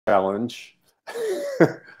challenge.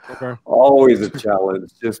 Okay. Always a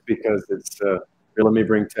challenge, just because it's. Here, let me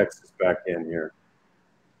bring Texas back in here.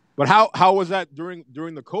 But how was that during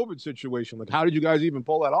the COVID situation? Like, how did you guys even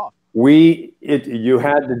pull that off? You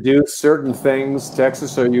had to do certain things.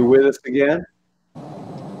 Texas, are you with us again?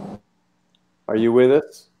 Are you with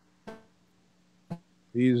us?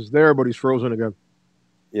 He's there, but he's frozen again.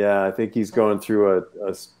 Yeah, I think he's going through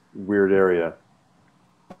a weird area.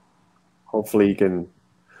 Hopefully he can.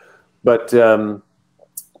 But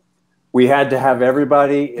we had to have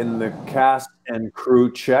everybody in the cast and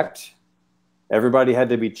crew checked. Everybody had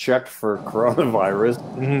to be checked for coronavirus.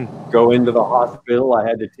 Mm-hmm. Go into the hospital. I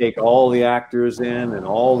had to take all the actors in and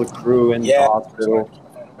all the crew into the hospital,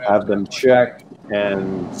 have them checked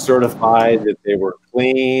and certified that they were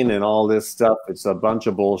clean and all this stuff. It's a bunch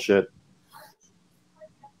of bullshit.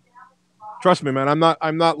 Trust me, man.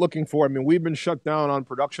 I'm not looking for. I mean, we've been shut down on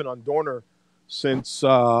production on Dorner since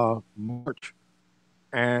March,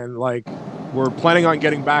 and like we're planning on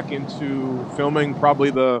getting back into filming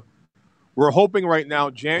probably we're hoping right now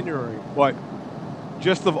January, but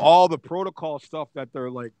just of all the protocol stuff that they're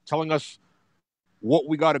like telling us what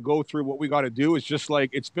we got to go through, what we got to do, it's just like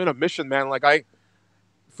it's been a mission, man. Like I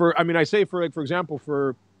say for example,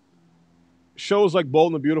 for shows like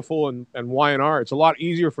Bold and the Beautiful and Y&R, it's a lot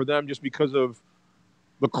easier for them just because of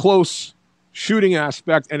the close shooting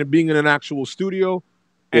aspect and it being in an actual studio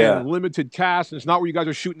and limited cast. And it's not where you guys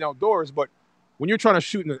are shooting outdoors, but when you're trying to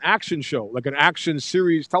shoot in an action show, like an action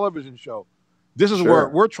series television show, this is where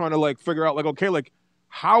we're trying to like figure out like, okay, like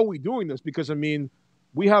how are we doing this? Because I mean,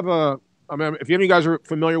 we have if any of you guys are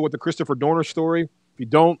familiar with the Christopher Dorner story, if you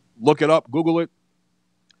don't, look it up, Google it.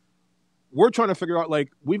 We're trying to figure out like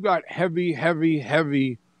we've got heavy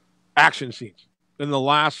action scenes in the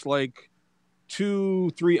last like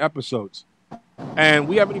 2-3 episodes. And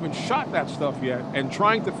we haven't even shot that stuff yet. And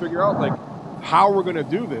trying to figure out like how we're gonna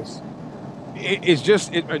do this. It's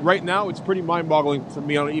just right now. It's pretty mind-boggling for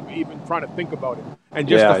me on even trying to think about it, and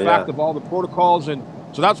just the fact of all the protocols, and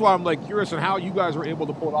so that's why I'm like curious on how you guys were able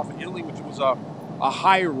to pull it off in Italy, which was a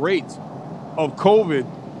high rate of COVID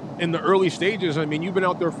in the early stages. I mean, you've been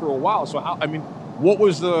out there for a while, so what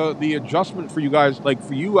was the adjustment for you guys, like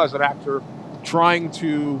for you as an actor, trying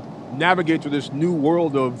to navigate through this new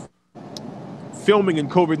world of filming in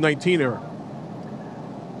COVID-19 era?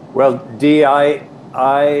 Well, D, I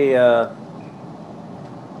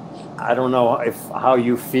don't know how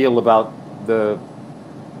you feel about the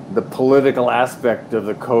political aspect of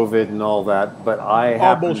the COVID and all that, but I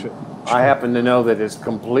happen to know that it's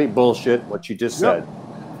complete bullshit what you just said.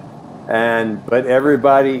 But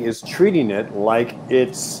everybody is treating it like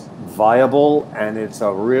it's viable and it's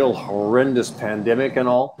a real horrendous pandemic and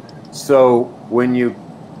all. So when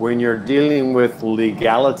you're dealing with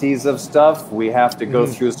legalities of stuff, we have to go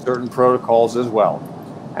through certain protocols as well.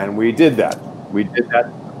 And we did that. We did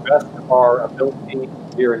that best of our ability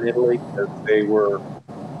here in Italy, because they were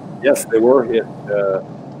hit.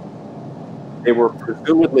 They were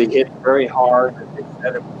presumably hit very hard. They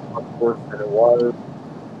said it was much worse than it was.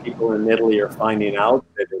 People in Italy are finding out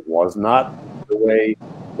that it was not the way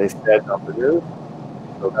they said on the news,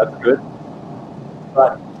 so that's good.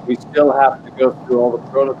 But we still have to go through all the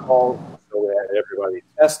protocols. So we had everybody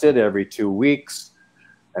tested every 2 weeks,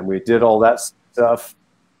 and we did all that stuff.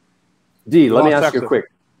 D, let me ask you quick.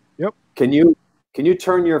 Yep. Can you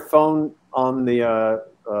turn your phone on the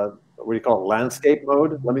what do you call it, landscape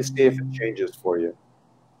mode? Let me see if it changes for you.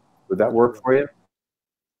 Would that work for you?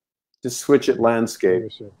 Just switch it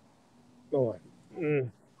landscape. Go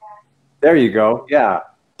on. There you go. Yeah,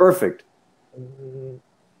 perfect.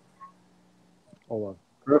 Hold on.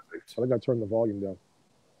 Perfect. I think I turned the volume down.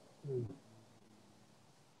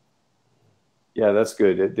 Yeah, that's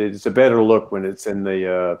good. It's a better look when it's in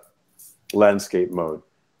the landscape mode.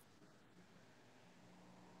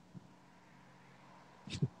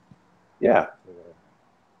 Yeah.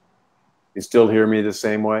 You still hear me the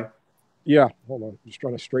same way? Yeah. Hold on. Just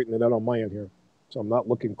trying to straighten it out on my end here, so I'm not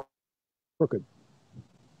looking crooked.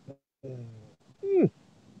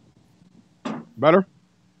 Better?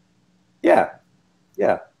 Yeah.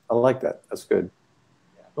 Yeah. I like that. That's good.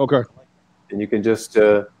 Okay. And you can just.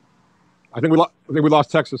 I think we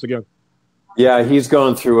lost Texas again. Yeah, he's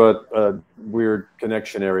going through a weird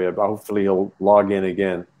connection area, but hopefully he'll log in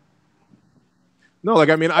again. No, like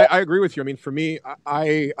I mean, I agree with you. I mean, for me,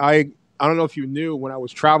 I don't know if you knew, when I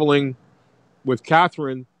was traveling with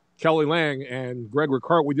Catherine, Kelly Lang, and Greg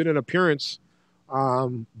Ricart, we did an appearance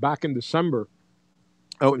back in December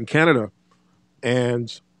out in Canada,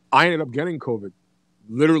 and I ended up getting COVID,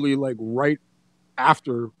 literally like right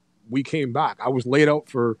after we came back. I was laid out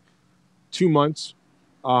for 2 months,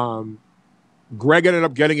 Greg ended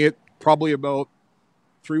up getting it probably about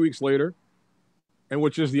 3 weeks later. And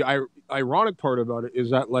which is the ironic part about it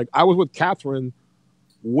is that, like, I was with Catherine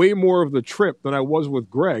way more of the trip than I was with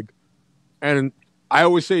Greg. And I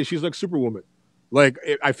always say she's like Superwoman. Like,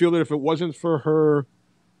 I feel that if it wasn't for her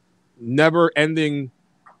never-ending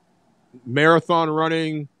marathon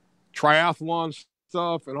running, triathlon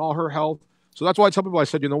stuff, and all her health. So that's why I tell people, I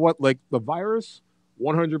said, you know what? Like, the virus,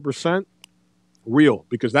 100% real,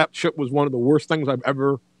 because that shit was one of the worst things I've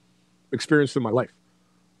ever experienced in my life.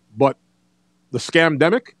 But the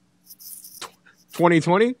Scamdemic,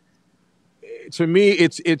 2020, to me,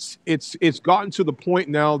 it's gotten to the point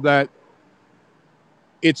now that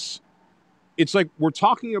it's like we're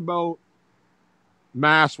talking about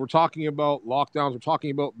masks, we're talking about lockdowns, we're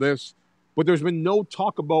talking about this, but there's been no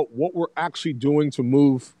talk about what we're actually doing to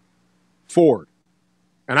move forward.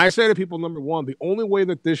 And I say to people, number one, the only way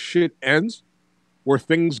that this shit ends, where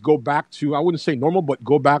things go back to, I wouldn't say normal, but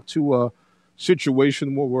go back to a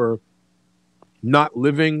situation where we're not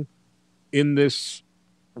living in this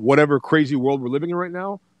whatever crazy world we're living in right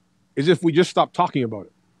now, is if we just stop talking about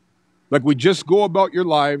it. Like, we just go about your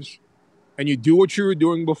lives and you do what you were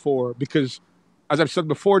doing before, because, as I've said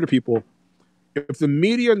before to people, if the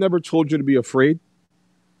media never told you to be afraid,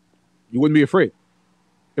 you wouldn't be afraid.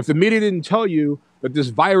 If the media didn't tell you that this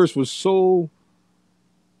virus was so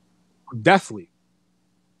deathly,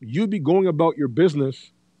 you'd be going about your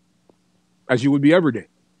business as you would be every day.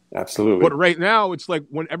 Absolutely. But right now, it's like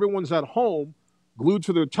when everyone's at home, glued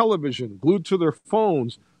to their television, glued to their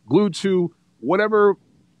phones, glued to whatever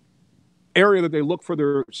area that they look for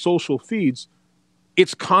their social feeds,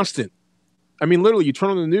 it's constant. I mean, literally, you turn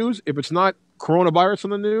on the news, if it's not coronavirus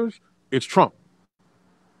on the news, it's Trump.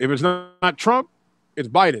 If it's not Trump, it's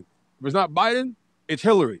Biden. If it's not Biden, it's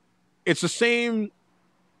Hillary. It's the same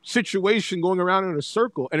situation going around in a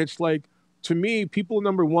circle. And it's like, to me, people,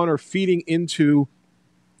 number one, are feeding into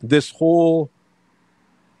this whole,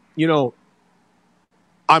 you know,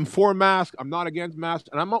 I'm for mask, I'm not against mask.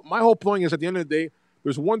 And my whole point is, at the end of the day,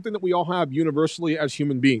 there's one thing that we all have universally as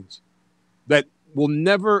human beings that will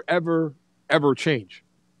never, ever, ever change.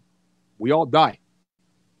 We all die.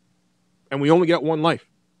 And we only get one life.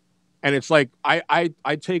 And it's like, I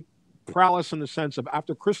take prowess in the sense of,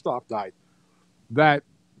 after Christoph died, that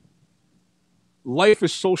life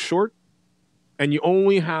is so short and you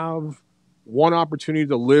only have one opportunity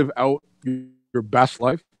to live out your best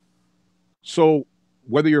life. So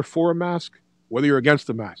whether you're for a mask, whether you're against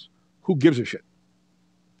a mask, who gives a shit?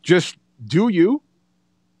 Just do you,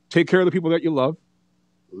 take care of the people that you love,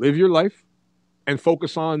 live your life, and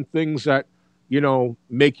focus on things that, you know,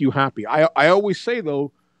 make you happy. I always say,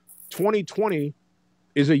 though, 2020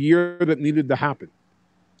 is a year that needed to happen.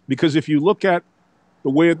 Because if you look at the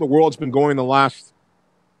way that the world's been going the last,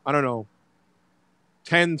 I don't know,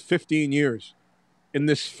 10, 15 years, in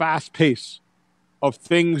this fast pace of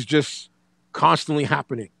things just constantly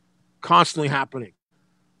happening.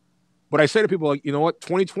 But I say to people, like, you know what?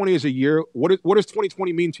 2020 is a year. What does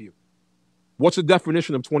 2020 mean to you? What's the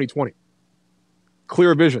definition of 2020?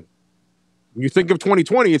 Clear vision. When you think of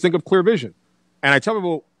 2020, you think of clear vision. And I tell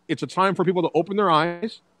people, it's a time for people to open their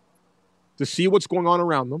eyes, to see what's going on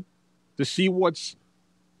around them, to see what's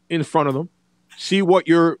in front of them, see what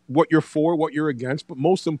you're for, what you're against, but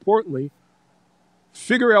most importantly,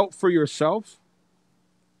 figure out for yourself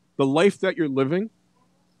the life that you're living.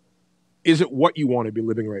 Is it what you want to be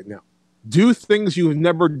living right now? Do things you've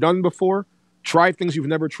never done before, try things you've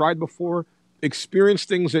never tried before, experience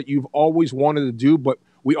things that you've always wanted to do, but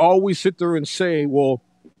we always sit there and say, well,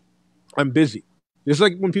 I'm busy. It's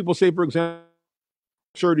like when people say, for example,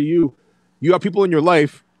 sure to you, you have people in your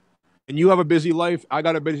life and you have a busy life, I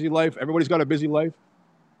got a busy life, everybody's got a busy life.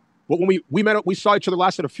 But when we met up, we saw each other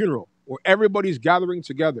last at a funeral where everybody's gathering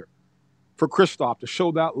together for Christoph to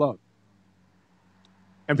show that love.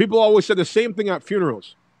 And people always said the same thing at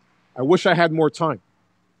funerals. I wish I had more time.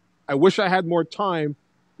 I wish I had more time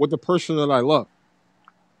with the person that I love.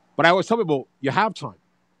 But I always tell people, you have time.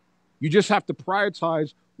 You just have to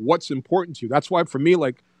prioritize what's important to you. That's why, for me,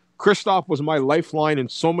 like, Christoph was my lifeline in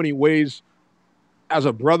so many ways, as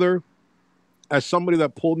a brother, as somebody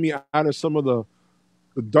that pulled me out of some of the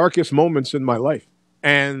darkest moments in my life.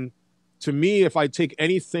 And to me, if I take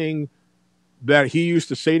anything that he used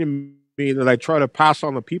to say to me that I try to pass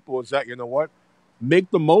on to people, is that, you know what?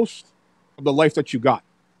 Make the most of the life that you got.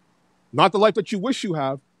 Not the life that you wish you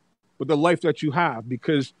have, but the life that you have.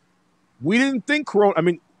 Because we didn't think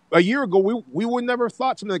a year ago, we would never have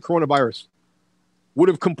thought something like coronavirus would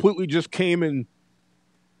have completely just came and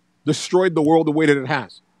destroyed the world the way that it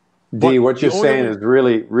has. D, But what the you're only saying other is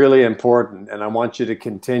really, really important, and I want you to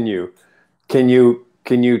continue. Can you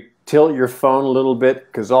tilt your phone a little bit?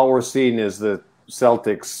 Because all we're seeing is the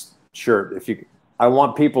Celtics shirt. If you, I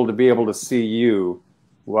want people to be able to see you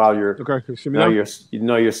while you're. okay, can you see me No,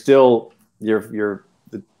 now? you're still your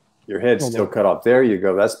head's Hold still on. cut off. There you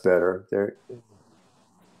go. That's better. There.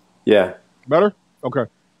 Yeah. Better? Okay.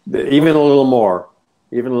 Even a little more.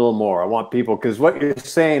 Even a little more. I want people, because what you're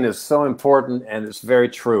saying is so important and it's very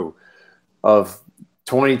true. Of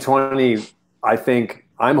 2020, I think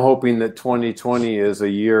I'm hoping that 2020 is a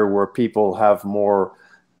year where people have more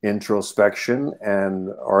introspection and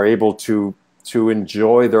are able to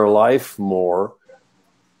enjoy their life more.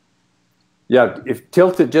 Yeah, if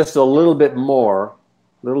tilt it just a little bit more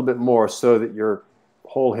so that your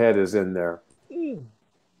whole head is in there. Is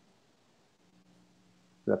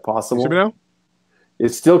that You see me possible? now?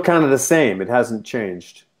 It's still kind of the same. It hasn't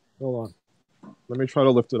changed. Hold on. Let me try to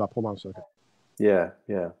lift it up. Hold on a second. Yeah,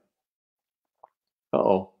 yeah.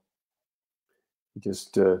 Uh-oh. He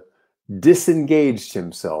just disengaged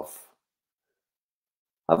himself.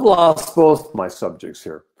 I've lost both my subjects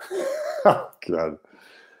here. Oh, God.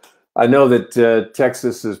 I know that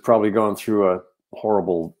Texas is probably going through a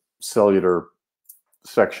horrible cellular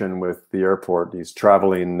section with the airport. He's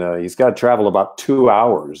traveling. He's got to travel about 2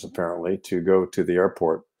 hours, apparently, to go to the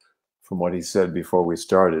airport, from what he said before we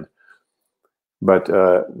started. But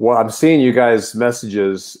well, I'm seeing you guys'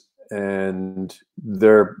 messages, and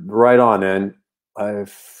they're right on. And I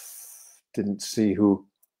didn't see who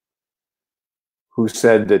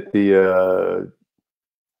said that the.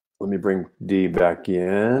 Let me bring D back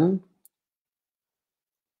in.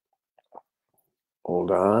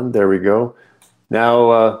 Hold on. There we go.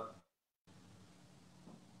 Now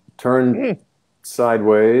turn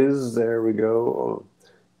sideways. There we go.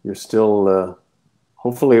 You're still.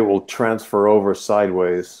 Hopefully, it will transfer over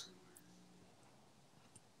sideways.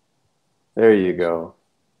 There you go.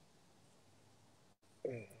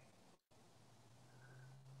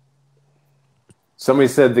 Somebody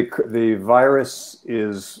said the virus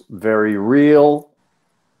is very real.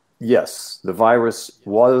 Yes, the virus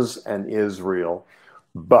was and is real,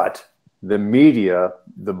 but the media,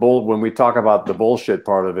 when we talk about the bullshit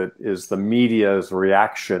part of it, is the media's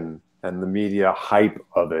reaction and the media hype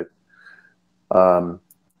of it.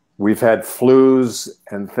 We've had flus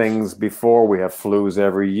and things before. We have flus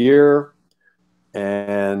every year,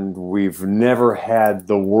 and we've never had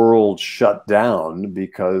the world shut down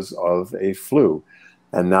because of a flu.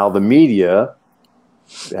 And now the media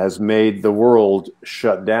has made the world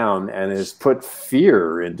shut down and has put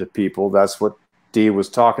fear into people. That's what Dee was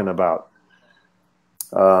talking about.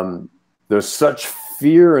 There's such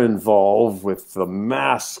fear involved with the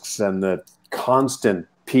masks and the constant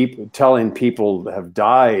people telling people have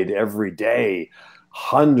died every day,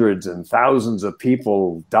 hundreds and thousands of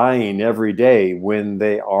people dying every day, when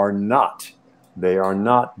they are not. They are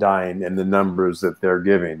not dying in the numbers that they're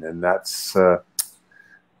giving, and that's something.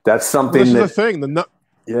 This is the thing.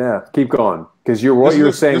 Yeah, keep going, because what you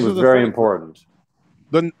were saying was very important.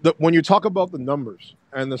 When you talk about the numbers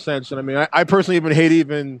and the sense, and I mean, I personally even hate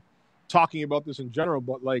even talking about this in general,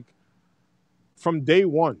 but like from day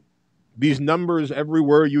one, these numbers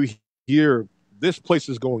everywhere you hear, this place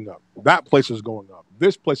is going up, that place is going up,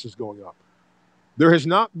 this place is going up. There has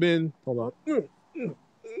not been, hold on, there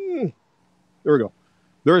we go.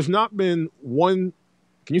 There has not been one,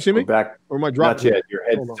 can you see me? Back, or am I dropping? Not yet, your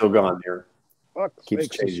head's still gone here. Keeps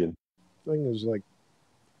changing. Thing is like,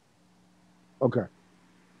 okay.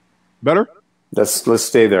 Better? Let's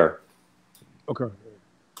stay there. Okay.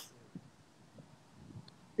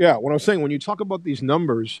 Yeah, what I'm saying, when you talk about these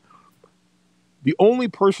numbers, the only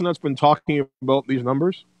person that's been talking about these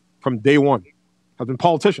numbers from day one have been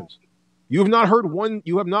politicians. You have not heard one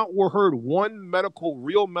real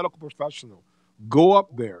medical professional go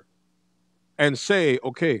up there and say,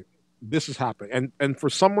 okay, this is happening. And for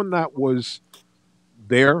someone that was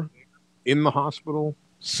there in the hospital,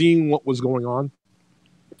 seeing what was going on,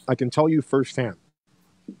 I can tell you firsthand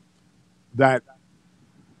that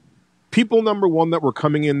people, number one, that were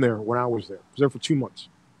coming in there when I was there for 2 months.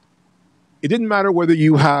 It didn't matter whether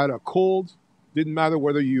you had a cold, didn't matter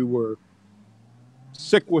whether you were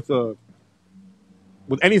sick with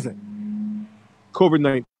anything.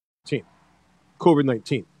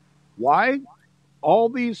 COVID-19. Why? All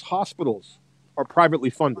these hospitals are privately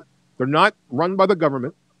funded. They're not run by the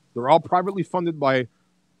government. They're all privately funded by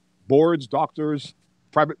boards, doctors,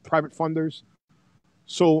 private funders.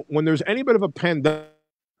 So when there's any bit of a pandemic,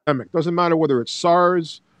 doesn't matter whether it's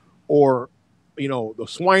SARS or the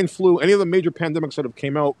swine flu, any of the major pandemics that have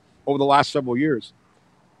came out over the last several years,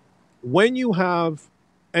 when you have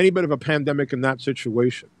any bit of a pandemic in that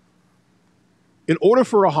situation, in order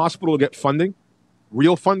for a hospital to get funding,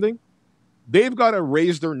 real funding, they've got to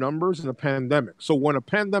raise their numbers in a pandemic. So when a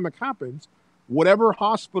pandemic happens, whatever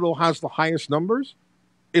hospital has the highest numbers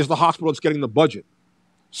is the hospital that's getting the budget.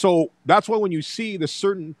 So that's why when you see the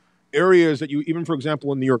certain areas that you, even for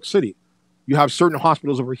example in New York City, you have certain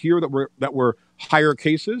hospitals over here that were higher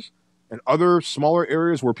cases, and other smaller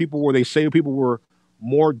areas where they say people were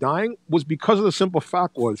more dying, was because of the simple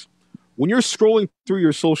fact was, when you're scrolling through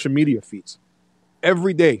your social media feeds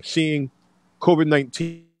every day, seeing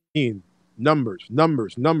COVID-19 numbers.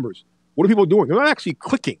 What are people doing? They're not actually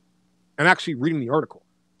clicking and actually reading the article.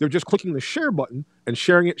 They're just clicking the share button and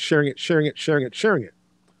sharing it. So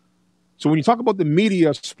when you talk about the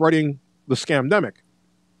media spreading the scamdemic,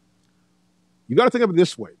 you got to think of it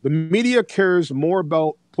this way. The media cares more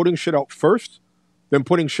about putting shit out first than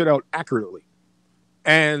putting shit out accurately.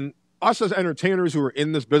 And us as entertainers who are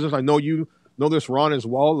in this business, I know you know this, Ron, as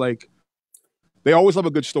well, like, they always love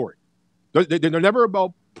a good story. They're never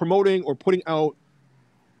about promoting or putting out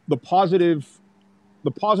the positive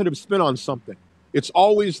spin on something. It's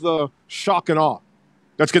always the shock and awe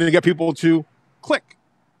that's going to get people to click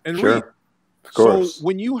and read. Of course. So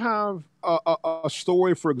when you have a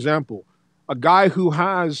story, for example, a guy who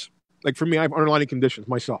has, like for me, I have underlying conditions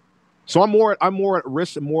myself. So I'm more at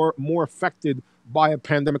risk and more affected by a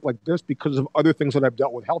pandemic like this because of other things that I've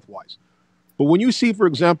dealt with health-wise. But when you see, for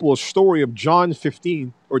example, a story of John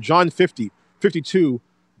 52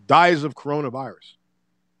 dies of coronavirus,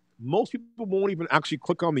 most people won't even actually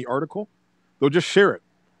click on the article. They'll just share it.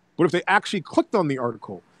 But if they actually clicked on the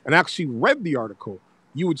article and actually read the article,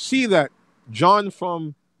 you would see that John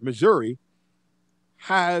from Missouri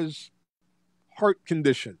has heart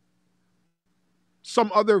condition,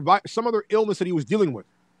 some other illness that he was dealing with.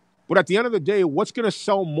 But at the end of the day, what's going to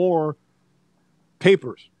sell more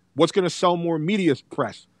papers? What's going to sell more media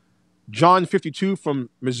press? John 52 from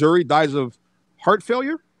Missouri dies of heart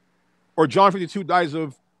failure, or John 52 dies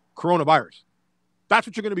of coronavirus? That's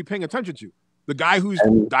what you're going to be paying attention to. The guy who's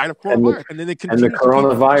died of coronavirus. And then they continue and the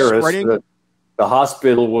coronavirus, spreading. The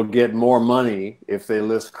hospital will get more money if they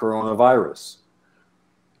list coronavirus.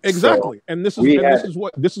 Exactly. So and this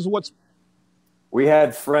is what's we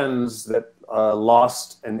had friends that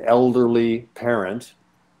lost an elderly parent,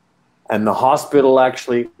 and the hospital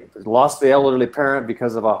actually lost the elderly parent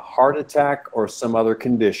because of a heart attack or some other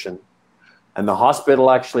condition. And the hospital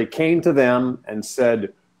actually came to them and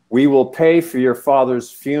said, "We will pay for your father's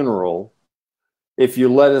funeral if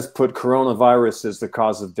you let us put coronavirus as the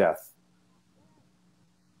cause of death."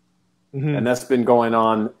 Mm-hmm. And that's been going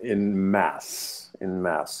on in mass,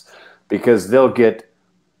 because they'll get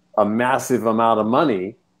a massive amount of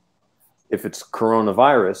money if it's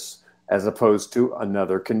coronavirus as opposed to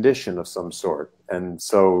another condition of some sort. And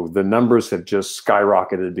so the numbers have just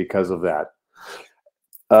skyrocketed because of that.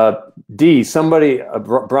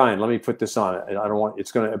 Brian, let me put this on. I don't want,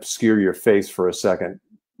 it's going to obscure your face for a second,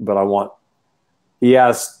 but he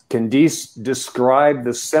asked, can D describe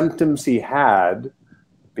the symptoms he had?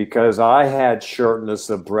 Because I had shortness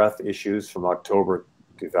of breath issues from October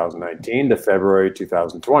 2019 to February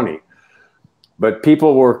 2020. But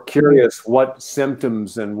people were curious what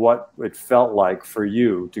symptoms and what it felt like for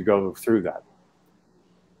you to go through that.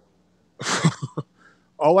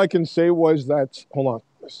 All I can say was that, hold on,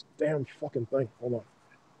 this damn fucking thing, hold on.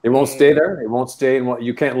 It won't stay there? It won't stay in what,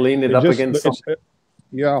 you can't lean it up against something?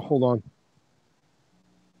 Yeah, hold on.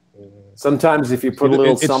 Sometimes if you put a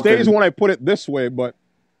little something. It stays when I put it this way, but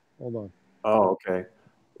hold on. Oh, okay.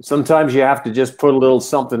 Sometimes you have to just put a little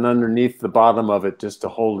something underneath the bottom of it just to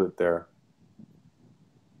hold it there.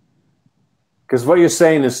 Because what you're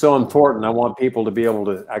saying is so important. I want people to be able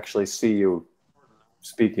to actually see you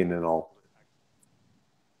speaking and all.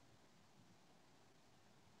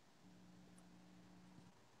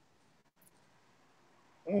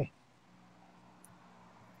 Do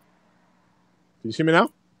you see me now?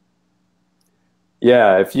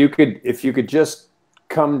 Yeah, if you could just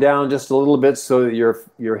come down just a little bit so that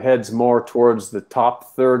your head's more towards the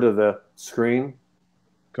top third of the screen.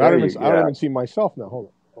 I don't even see myself now. Hold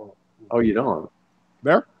on. Oh, you don't?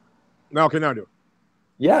 There? No, okay, now I do.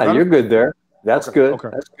 Yeah, you're good there. That's good. Okay.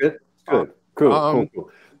 That's good. Good. Cool.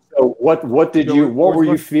 So what were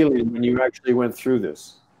you feeling when you actually went through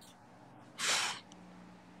this?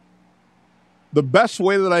 The best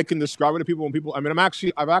way that I can describe it to people, I've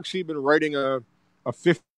actually been writing a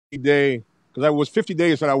 50-day, because I was 50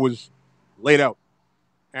 days that I was laid out.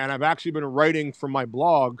 And I've actually been writing for my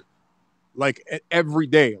blog like every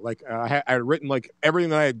day. Like I had written like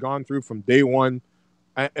everything that I had gone through from day one.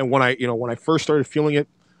 And when I first started feeling it,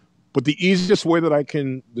 But the easiest way that I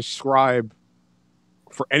can describe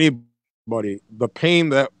for anybody the pain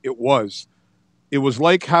that it was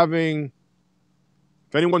like having,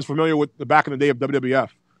 if anyone's familiar with the back in the day of WWF,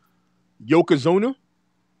 Yokozuna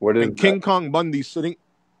and King Kong Bundy sitting.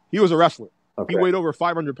 He was a wrestler. Okay. He weighed over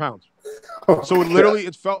 500 pounds. Oh, so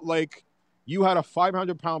it felt like you had a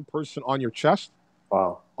 500-pound person on your chest,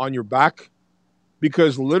 wow, on your back,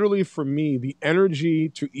 because literally for me, the energy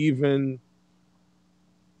to even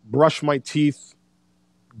brush my teeth,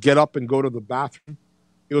 get up and go to the bathroom,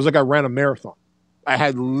 it was like I ran a marathon. I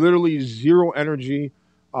had literally zero energy.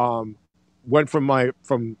 Went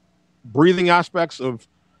from breathing aspects of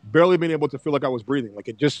barely being able to feel like I was breathing. Like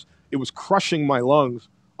it was crushing my lungs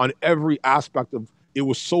on every aspect of. It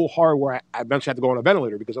was so hard where I eventually had to go on a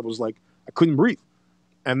ventilator because I was like I couldn't breathe.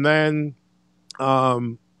 And then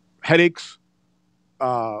headaches,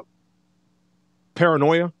 paranoia.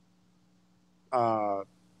 I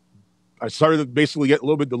started to basically get a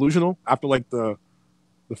little bit delusional after like the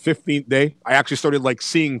 15th day. I actually started like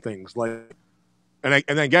seeing things like, and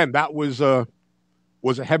again, that was a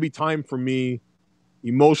heavy time for me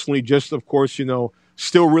emotionally, just of course,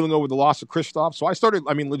 still reeling over the loss of Christoph. So I started,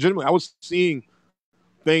 legitimately, I was seeing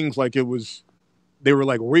things like they were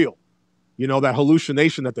like real, that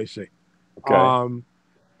hallucination that they say. Okay.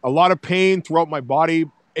 A lot of pain throughout my body,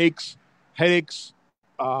 aches, headaches,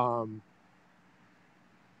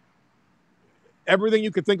 everything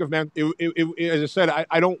you could think of, man. As I said,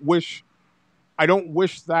 I don't wish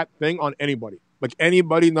that thing on anybody. Like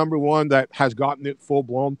anybody, number one, that has gotten it full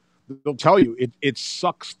blown, they'll tell you it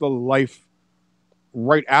sucks the life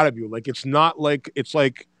right out of you. Like it's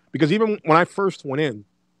like because even when I first went in,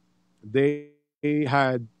 they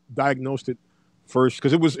had diagnosed it first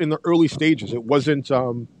because it was in the early stages. It wasn't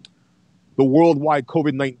the worldwide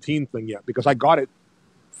COVID-19 thing yet because I got it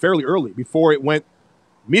fairly early before it went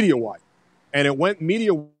media-wide. And it went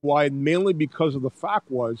media-wide mainly because of the fact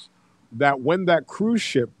was that when that cruise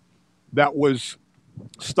ship that was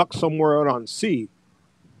stuck somewhere out on sea,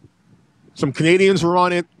 some Canadians were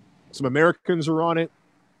on it, some Americans were on it,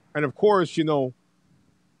 and of course,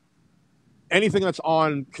 anything that's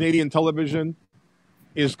on Canadian television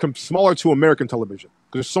is smaller to American television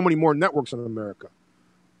because there's so many more networks in America.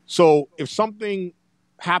 So if something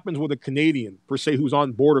happens with a Canadian, per se, who's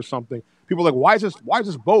on board or something, people are like, why is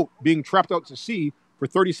this boat being trapped out to sea for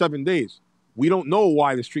 37 days? We don't know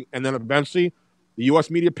why this street. And then eventually the U.S.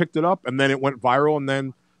 media picked it up and then it went viral. And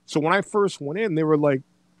then, so when I first went in, they were like,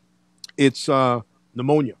 it's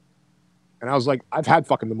pneumonia. And I was like, I've had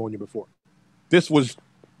fucking pneumonia before. This was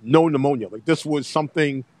no pneumonia. Like this was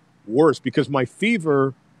something worse because my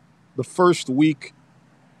fever the first week,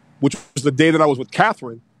 which was the day that I was with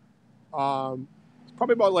Catherine, it's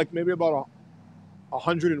probably about maybe about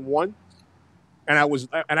 101.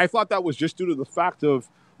 And I thought that was just due to the fact of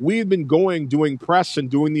we had been doing press and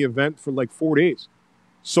doing the event for like 4 days.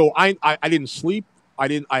 So I didn't sleep.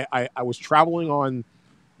 I was traveling on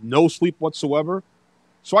no sleep whatsoever.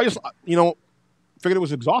 So I just, figured it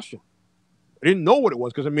was exhaustion. I didn't know what it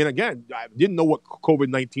was because, again, I didn't know what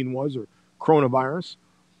COVID-19 was or coronavirus.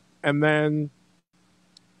 And then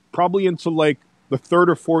probably into like the third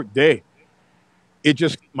or fourth day,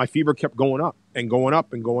 my fever kept going up and going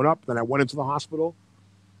up and going up. Then I went into the hospital.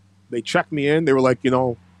 They checked me in. They were like,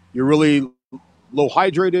 you're really low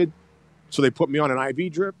hydrated. So they put me on an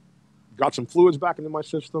IV drip, got some fluids back into my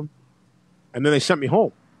system, and then they sent me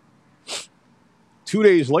home. 2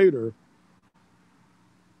 days later,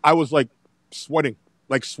 I was like sweating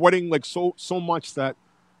so much that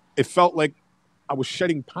it felt like I was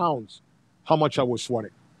shedding pounds, how much I was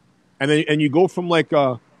sweating. And you go from like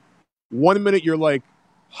 1 minute you're like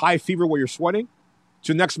high fever where you're sweating,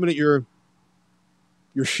 to the next minute you're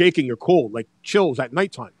shaking, you're cold, like chills at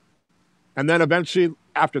nighttime. And then eventually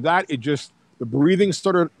after that, the breathing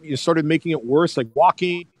started making it worse, like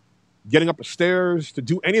walking, getting up the stairs, to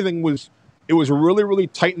do anything it was really, really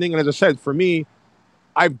tightening. And as I said, for me,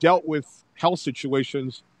 I've dealt with health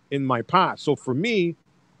situations in my past. So for me,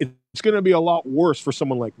 it's going to be a lot worse for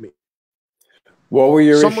someone like me. What were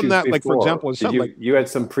your someone issues that, before? like, for example, you had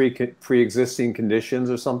some pre-existing conditions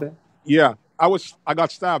or something? Yeah, I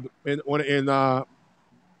got stabbed in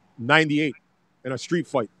 98 in a street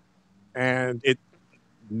fight, and it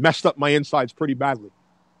messed up my insides pretty badly.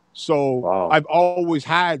 So wow. I've always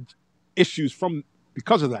had issues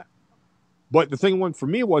because of that. But the thing for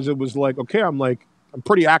me it was like, okay, I'm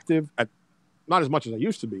pretty active at not as much as I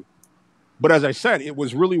used to be. But as I said, it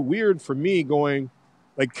was really weird for me going,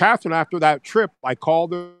 like Catherine, after that trip, I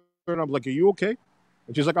called her and I was like, are you okay?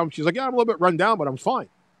 And she's like, yeah, I'm a little bit run down, but I'm fine.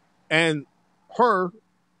 And her,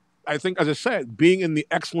 I think, as I said, being in the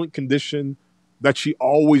excellent condition that she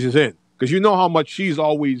always is in, because you know how much she's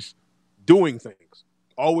always doing things,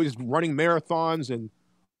 always running marathons and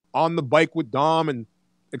on the bike with Dom and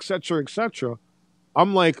et cetera, et cetera.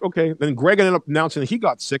 I'm like, okay. Then Greg ended up announcing that he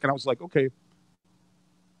got sick, and I was like, okay.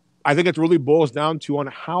 I think it really boils down to on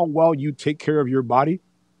how well you take care of your body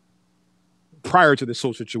prior to this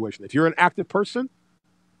whole situation. If you're an active person,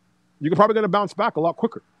 you're probably going to bounce back a lot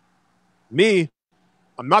quicker. Me,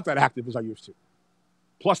 I'm not that active as I used to.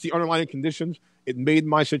 Plus the underlying conditions, it made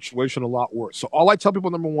my situation a lot worse. So all I tell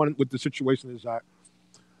people, number one, with the situation is that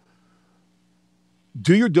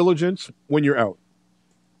do your diligence when you're out.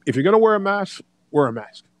 If you're going to wear a mask, wear a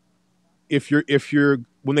mask. If you're,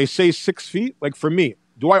 when they say 6 feet, like for me,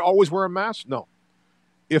 do I always wear a mask? No.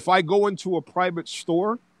 If I go into a private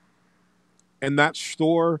store and that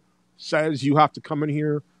store says you have to come in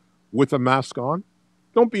here with a mask on,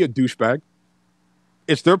 don't be a douchebag.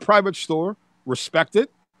 It's their private store. Respect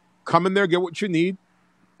it. Come in there, get what you need,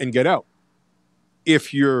 and get out.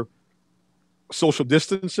 If you're social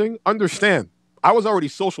distancing, understand. I was already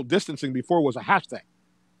social distancing before it was a hashtag.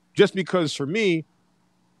 Just because for me,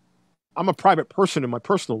 I'm a private person in my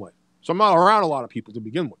personal life. So I'm not around a lot of people to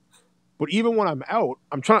begin with. But even when I'm out,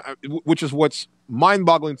 I'm trying, which is what's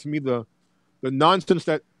mind-boggling to me, the nonsense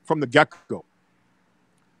that from the get-go.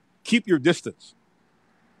 Keep your distance.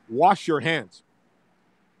 Wash your hands.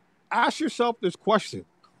 Ask yourself this question.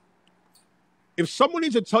 If someone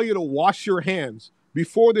needs to tell you to wash your hands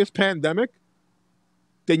before this pandemic,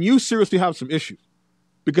 then you seriously have some issues.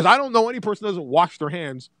 Because I don't know any person that doesn't wash their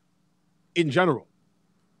hands in general.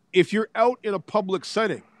 If you're out in a public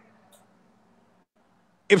setting,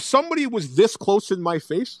 if somebody was this close in my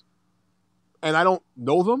face and I don't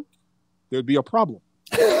know them, there'd be a problem.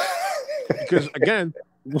 Because again,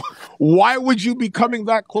 why would you be coming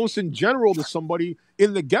that close in general to somebody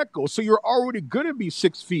in the get-go? So you're already going to be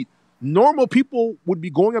 6 feet. Normal people would be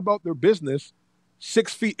going about their business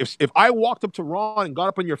 6 feet. If I walked up to Ron and got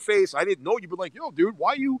up in your face, I didn't know, you'd be like, yo, dude,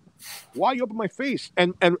 why you up in my face?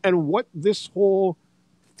 And what this whole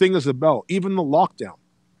thing is about, even the lockdown.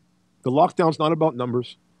 The lockdown's not about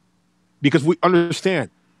numbers, because we understand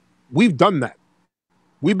we've done that.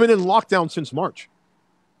 We've been in lockdown since March.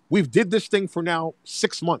 We've did this thing for now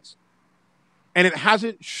 6 months, and it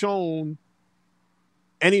hasn't shown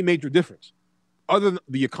any major difference other than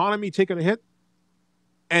the economy taking a hit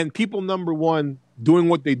and people, number one, doing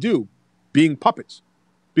what they do, being puppets.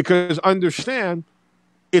 Because understand,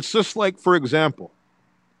 it's just like, for example,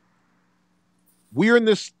 we're in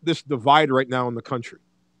this divide right now in the country.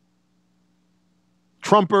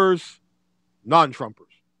 Trumpers, non-Trumpers.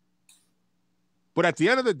 But at the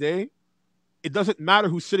end of the day, it doesn't matter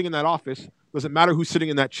who's sitting in that office. It doesn't matter who's sitting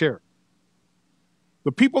in that chair.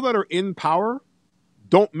 The people that are in power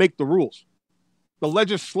don't make the rules. The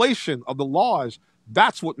legislation of the laws,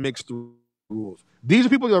 that's what makes the rules. These are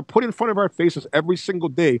people that are put in front of our faces every single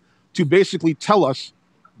day to basically tell us,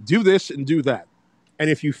 do this and do that. And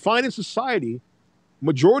if you find in society,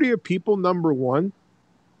 majority of people, number one,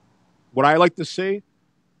 what I like to say,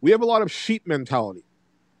 we have a lot of sheep mentality,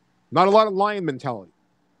 not a lot of lion mentality,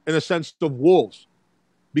 in the sense of wolves.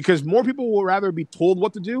 Because more people will rather be told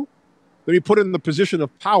what to do than be put in the position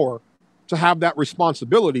of power to have that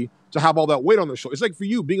responsibility, to have all that weight on their shoulder. It's like for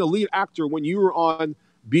you, being a lead actor when you were on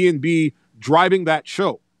B&B driving that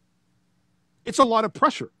show. It's a lot of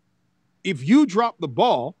pressure. If you drop the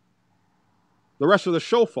ball, the rest of the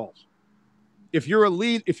show falls. If you're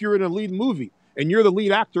in a lead movie and you're the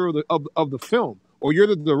lead actor of the film, or you're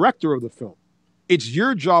the director of the film, it's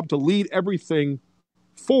your job to lead everything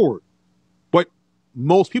forward. But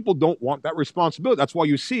most people don't want that responsibility. That's why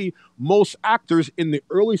you see most actors in the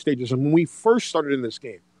early stages, and when we first started in this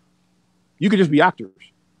game, you could just be actors.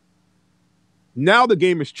 Now the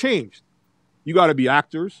game has changed. You got to be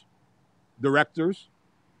actors, directors,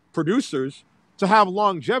 producers to have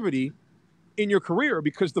longevity in your career,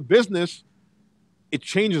 because the business, it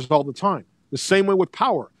changes all the time. The same way with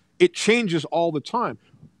power. It changes all the time.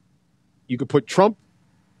 You could put Trump,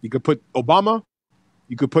 you could put Obama,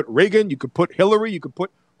 you could put Reagan, you could put Hillary, you could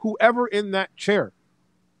put whoever in that chair.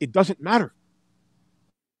 It doesn't matter.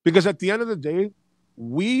 Because at the end of the day,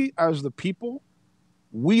 we as the people,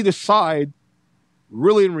 we decide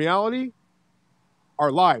really in reality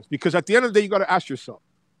our lives. Because at the end of the day, you got to ask yourself,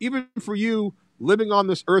 even for you living on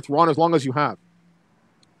this earth, Ron, as long as you have,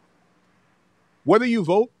 whether you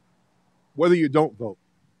vote, whether you don't vote,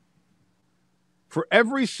 for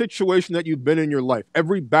every situation that you've been in your life,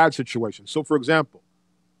 every bad situation. So, for example,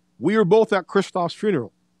 we were both at Christoph's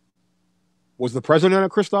funeral. Was the president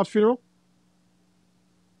at Christoph's funeral?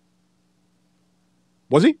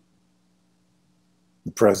 Was he?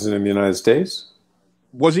 The President of the United States?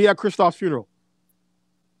 Was he at Christoph's funeral?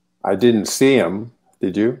 I didn't see him.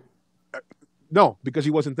 Did you? No, because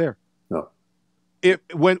he wasn't there. No.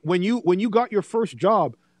 When you got your first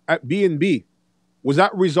job at B&B, was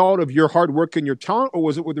that a result of your hard work and your talent, or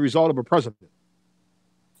was it with the result of a president?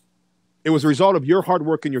 It was a result of your hard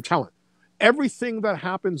work and your talent. Everything that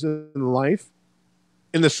happens in life,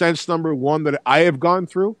 in the sense, number one, that I have gone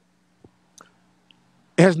through,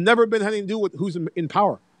 it has never been anything to do with who's in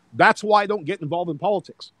power. That's why I don't get involved in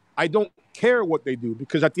politics. I don't care what they do,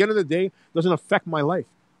 because at the end of the day, it doesn't affect my life.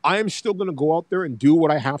 I am still going to go out there and do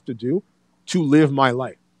what I have to do to live my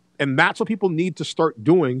life. And that's what people need to start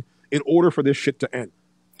doing in order for this shit to end.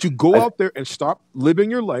 To go out there and stop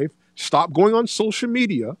living your life, stop going on social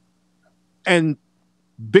media and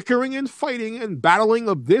bickering and fighting and battling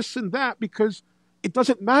of this and that, because it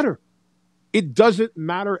doesn't matter. It doesn't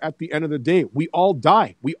matter at the end of the day. We all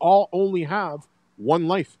die. We all only have one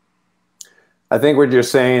life. I think what you're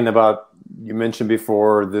saying about, you mentioned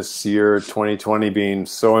before this year, 2020, being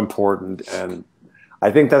so important. And I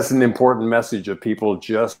think that's an important message of people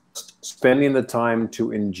just spending the time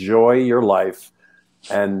to enjoy your life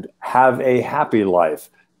and have a happy life.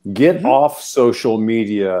 Get off social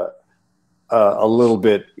media a little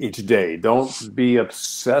bit each day. Don't be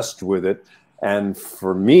obsessed with it. And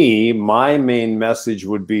for me, my main message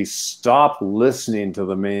would be stop listening to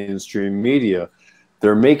the mainstream media.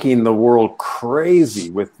 They're making the world crazy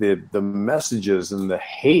with the messages and the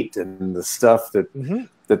hate and the stuff that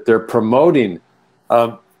that they're promoting.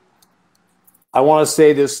 I want to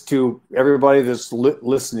say this to everybody that's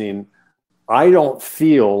listening. I don't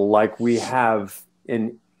feel like we have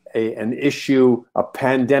an issue, a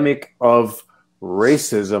pandemic of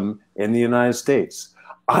racism in the United States.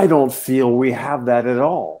 I don't feel we have that at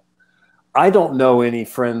all. I don't know any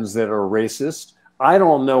friends that are racist. I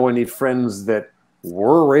don't know any friends that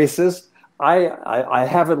were racist. I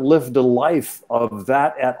haven't lived a life of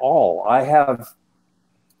that at all. I have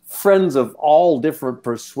friends of all different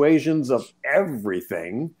persuasions of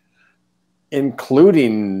everything,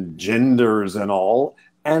 including genders and all,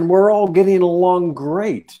 and we're all getting along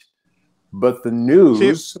great. But the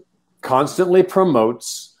news constantly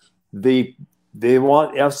promotes they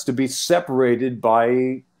want us to be separated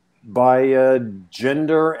by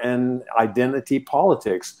gender and identity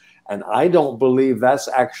politics. And I don't believe that's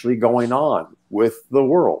actually going on with the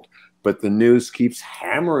world. But the news keeps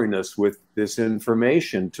hammering us with this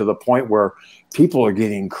information to the point where people are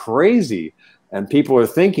getting crazy and people are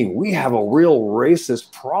thinking we have a real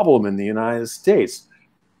racist problem in the United States.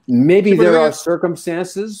 Maybe there are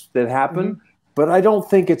circumstances that happen, but I don't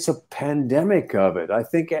think it's a pandemic of it. I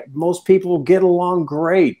think most people get along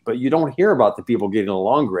great, but you don't hear about the people getting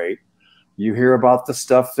along great. You hear about the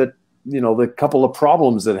stuff that, the couple of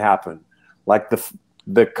problems that happen, like the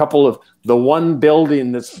one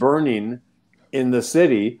building that's burning in the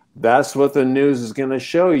city. That's what the news is going to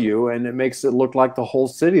show you, and it makes it look like the whole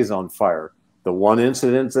city's on fire. The one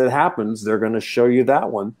incident that happens, they're going to show you that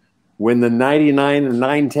one. When the 99 and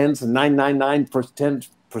 9/10 and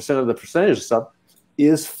 999% of the percentage stuff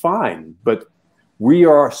is fine. But we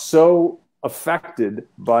are so affected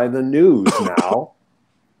by the news now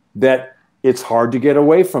that it's hard to get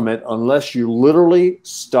away from it unless you literally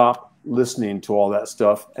stop listening to all that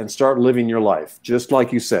stuff and start living your life, just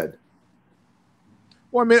like you said.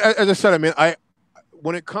 Well, I mean, as I said,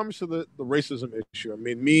 when it comes to the racism issue,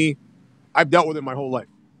 I've dealt with it my whole life.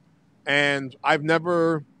 And I've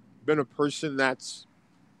never been a person that's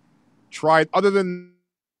tried, other than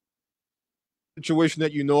the situation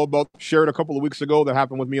that about, shared a couple of weeks ago that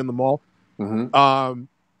happened with me in the mall.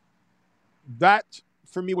 That,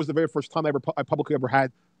 for me, was the very first time I publicly ever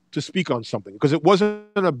had to speak on something, because it wasn't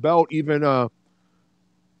about even a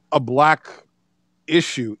black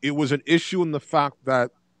issue. It was an issue in the fact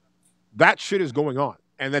that shit is going on,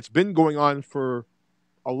 and that's been going on for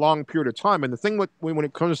a long period of time. And the thing when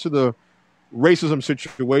it comes to the racism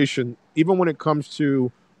situation, even when it comes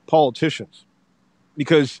to politicians,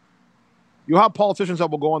 because you have politicians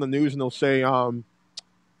that will go on the news and they'll say,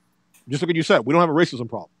 just like you said, we don't have a racism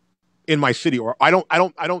problem in my city, or I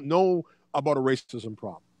don't know about a racism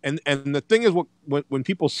problem. And the thing is, when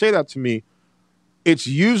people say that to me, it's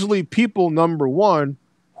usually people, number one,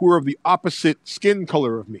 who are of the opposite skin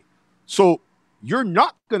color of me. So you're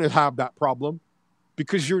not going to have that problem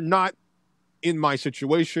because you're not in my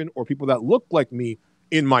situation, or people that look like me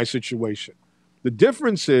in my situation. The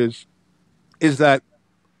difference is that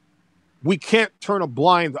we can't turn a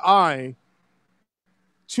blind eye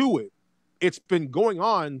to it. It's been going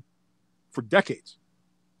on for decades.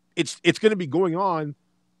 It's going to be going on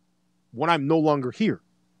when I'm no longer here.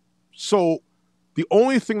 So the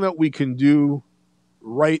only thing that we can do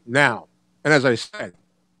right now, and as I said,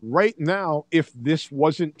 right now, if this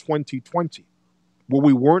wasn't 2020, where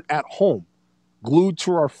we weren't at home, glued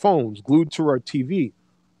to our phones, glued to our TV,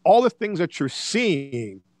 all the things that you're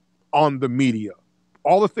seeing on the media,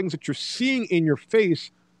 all the things that you're seeing in your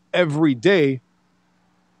face every day,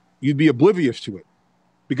 you'd be oblivious to it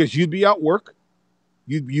because you'd be at work,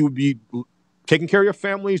 you'd be taking care of your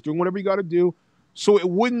families, doing whatever you got to do. So it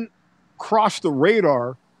wouldn't cross the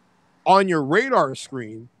radar on your radar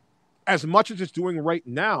screen as much as it's doing right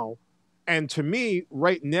now. And to me,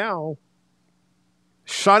 right now,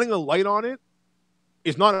 shining a light on it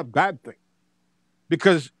is not a bad thing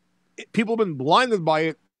because people have been blinded by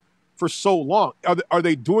it for so long. Are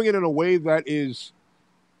they doing it in a way that is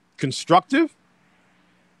constructive?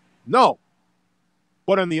 No.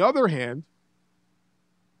 But on the other hand,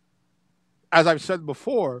 as I've said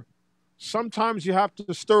before, sometimes you have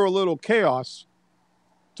to stir a little chaos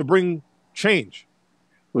to bring change.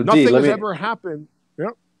 Well, Nothing has ever happened. Yeah.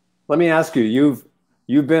 Let me ask you,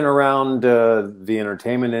 you've been around the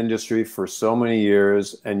entertainment industry for so many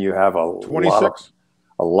years, and you have a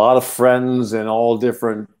lot of friends in all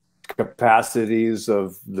different capacities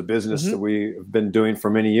of the business that we have been doing for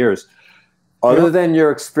many years. Other than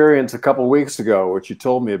your experience a couple of weeks ago, which you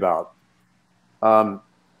told me about,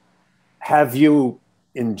 have you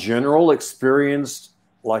in general experienced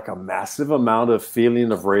like a massive amount of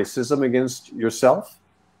feeling of racism against yourself?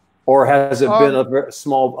 Or has it been a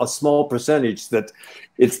small percentage that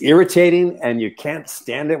it's irritating and you can't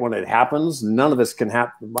stand it when it happens? None of this can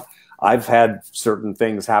happen. I've had certain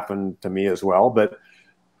things happen to me as well, but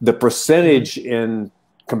the percentage in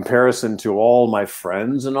comparison to all my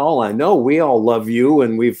friends and all, I know we all love you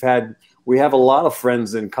and we have a lot of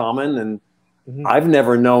friends in common, and I've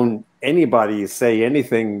never known anybody say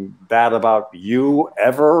anything bad about you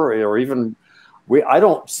ever, or even I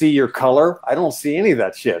don't see your color. I don't see any of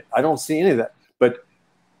that shit. I don't see any of that. But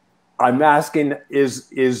I'm asking,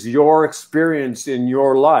 is your experience in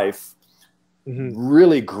your life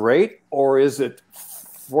really great, or is it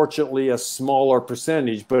fortunately a smaller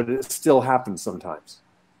percentage, but it still happens sometimes?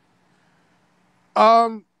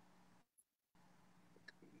 When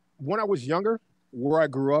I was younger, where I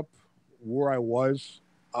grew up, where I was,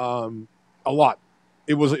 a lot.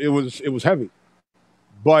 It was heavy.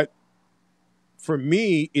 But for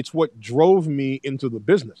me, it's what drove me into the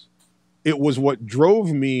business. It was what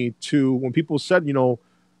drove me to, when people said, you know,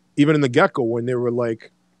 even in the get-go, when they were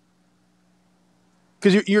like,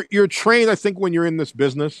 because you're trained, I think, when you're in this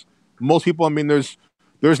business, most people, I mean, there's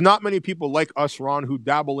not many people like us, Ron, who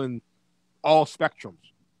dabble in all spectrums.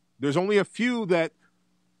 There's only a few that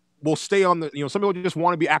will stay on the, you know, some people just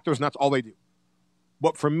want to be actors and that's all they do.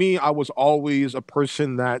 But for me, I was always a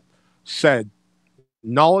person that said,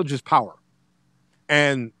 knowledge is power.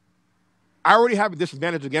 And I already have a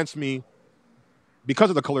disadvantage against me because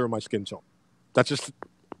of the color of my skin tone. That's just,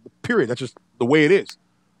 period. That's just the way it is.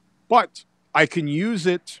 But I can use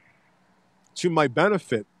it to my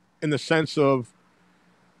benefit in the sense of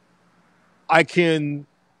I can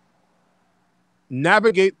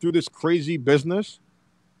navigate through this crazy business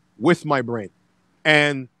with my brain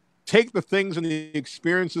and take the things and the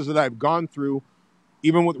experiences that I've gone through,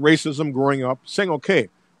 even with racism growing up, saying, okay,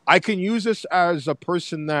 I can use this as a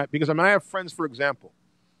person that, because I mean, I have friends, for example,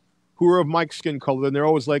 who are of my skin color, and they're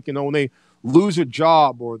always like, you know, when they lose a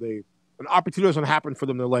job or an opportunity doesn't happen for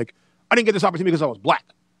them, they're like, I didn't get this opportunity because I was black.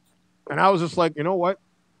 And I was just like, you know what?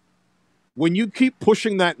 When you keep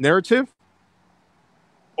pushing that narrative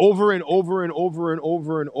over and over and over and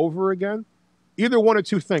over and over again, either one or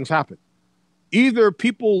two things happen. Either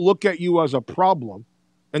people look at you as a problem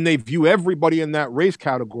and they view everybody in that race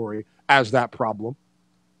category as that problem,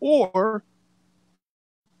 or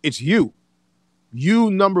it's you. You,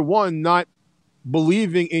 number one, not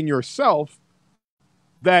believing in yourself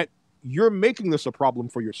that you're making this a problem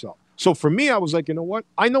for yourself. So for me, I was like, you know what?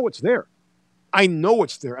 I know it's there. I know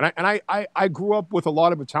it's there. And I grew up with a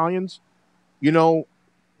lot of Italians. You know,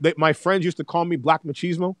 my friends used to call me Black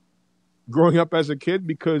Machismo growing up as a kid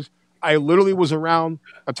because I literally was around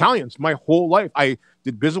Italians my whole life. I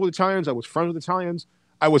did business with Italians. I was friends with Italians.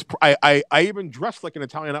 I even dressed like an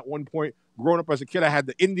Italian at one point growing up as a kid. I had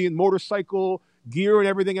the Indian motorcycle gear and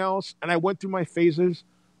everything else. And I went through my phases,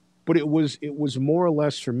 but it was more or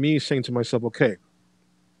less for me saying to myself, okay,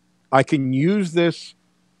 I can use this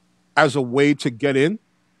as a way to get in,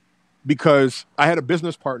 because I had a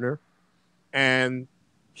business partner and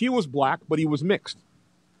he was black, but he was mixed.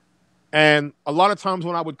 And a lot of times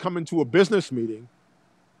when I would come into a business meeting,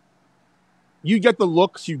 you get the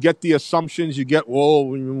looks, you get the assumptions, you get,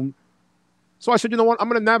 whoa. So I said, you know what? I'm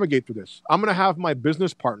going to navigate through this. I'm going to have my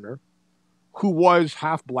business partner, who was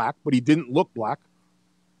half black, but he didn't look black.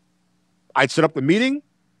 I'd set up the meeting.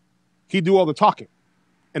 He'd do all the talking.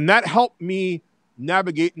 And that helped me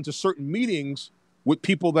navigate into certain meetings with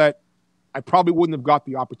people that I probably wouldn't have got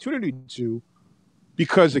the opportunity to,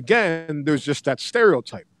 because, again, there's just that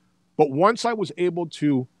stereotype. But once I was able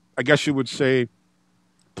to, I guess you would say,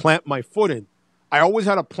 plant my foot in, I always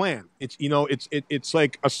had a plan. It's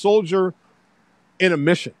like a soldier in a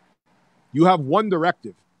mission. You have one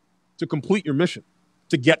directive to complete your mission,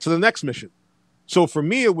 to get to the next mission. So for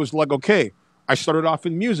me, it was like, okay, I started off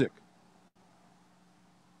in music.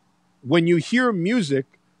 When you hear music,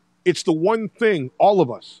 it's the one thing, all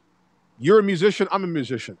of us. You're a musician, I'm a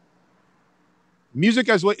musician. Music,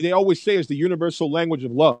 as what they always say, is the universal language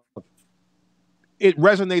of love. It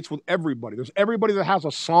resonates with everybody. There's everybody that has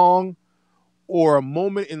a song or a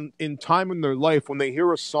moment in time in their life when they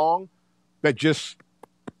hear a song that just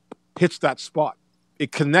hits that spot.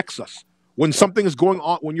 It connects us. When something is going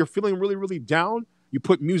on, when you're feeling really, really down, you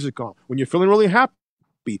put music on. When you're feeling really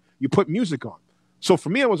happy, you put music on. So for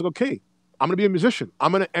me, I was like, okay, I'm going to be a musician.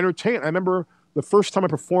 I'm going to entertain. I remember the first time I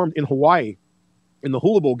performed in Hawaii in the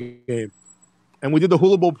hula bowl game, and we did the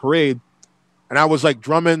hula bowl parade, and I was like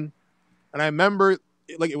drumming, and I remember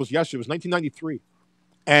like it was yesterday. It was 1993,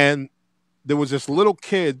 and there was this little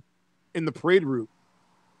kid in the parade route,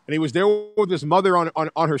 and he was there with his mother on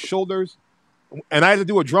her shoulders, and I had to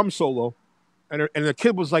do a drum solo, and the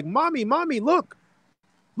kid was like, "Mommy, look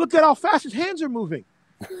at how fast his hands are moving."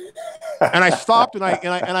 And I stopped and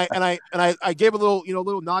I gave a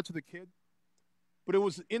little nod to the kid. But it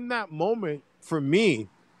was in that moment for me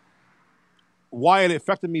why it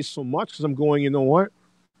affected me so much, because I'm going, you know what?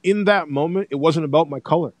 In that moment, it wasn't about my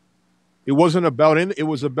color. It wasn't about it. It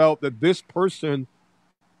was about that this person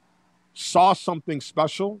saw something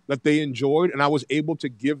special that they enjoyed, and I was able to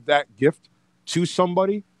give that gift to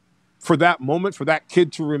somebody for that moment, for that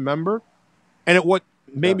kid to remember. And what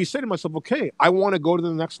made me say to myself, okay, I want to go to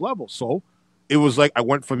the next level. So it was like I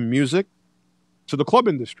went from music to the club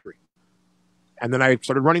industry. And then I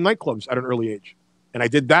started running nightclubs at an early age. And I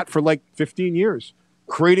did that for like 15 years,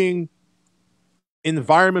 creating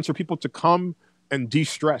environments for people to come and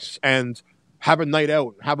de-stress and have a night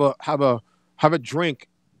out, have a drink,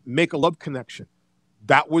 make a love connection.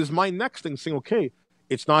 That was my next thing, saying, okay,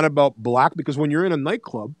 it's not about black, because when you're in a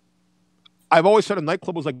nightclub, I've always said a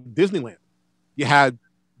nightclub was like Disneyland. You had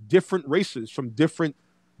different races from different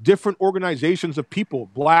organizations of people,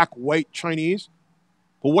 black, white, Chinese.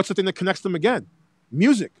 But what's the thing that connects them again?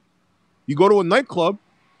 Music. You go to a nightclub,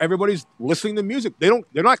 everybody's listening to music. They're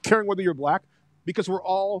not caring whether you're black, because we're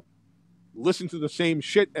all listening to the same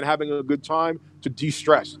shit and having a good time to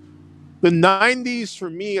de-stress. The 90s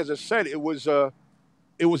for me, as I said, it was a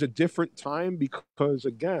different time, because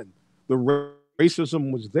again, the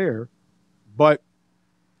racism was there. But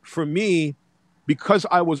for me, because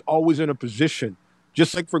I was always in a position,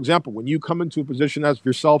 just like, for example, when you come into a position as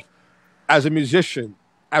yourself, as a musician,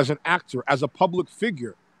 as an actor, as a public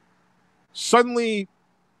figure, suddenly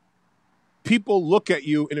people look at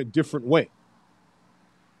you in a different way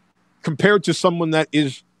compared to someone that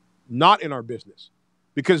is not in our business,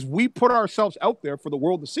 because we put ourselves out there for the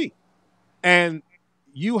world to see. And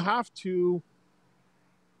you have to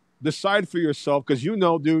decide for yourself, because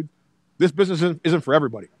dude, this business isn't for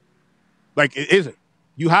everybody. Like, it isn't.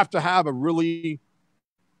 You have to have a really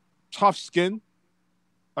tough skin,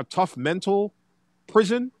 a tough mental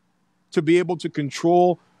prison to be able to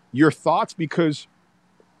control your thoughts, because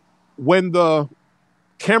when the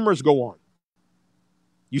cameras go on,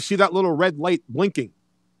 you see that little red light blinking,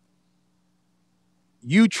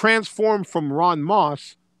 you transform from Ron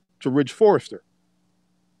Moss to Ridge Forrester,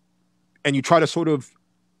 and you try to sort of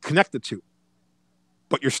connect the two.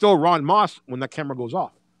 But you're still Ron Moss when that camera goes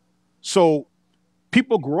off. So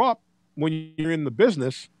people grow up, when you're in the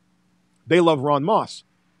business, they love Ron Moss.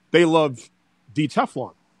 They love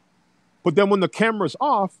DTeflon. But then when the camera's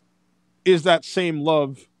off, is that same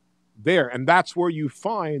love there? And that's where you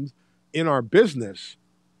find in our business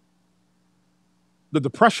the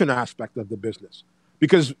depression aspect of the business.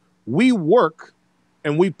 Because we work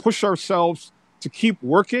and we push ourselves to keep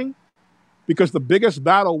working, because the biggest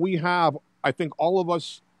battle we have, I think all of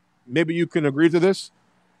us, maybe you can agree to this,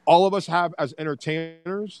 all of us have as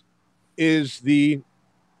entertainers, is the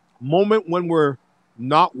moment when we're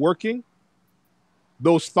not working,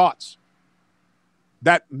 those thoughts,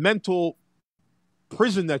 that mental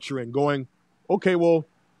prison that you're in, going, okay, well,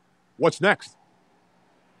 what's next?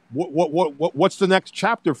 What's the next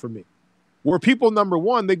chapter for me? Where people, number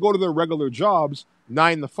one, they go to their regular jobs,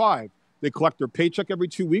 9 to 5. They collect their paycheck every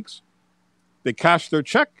 2 weeks. they cash their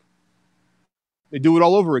check, they do it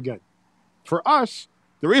all over again. For us,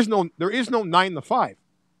 there is no 9 to 5.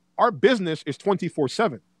 Our business is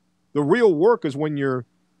 24/7. The real work is when you're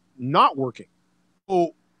not working.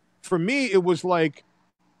 So for me, it was like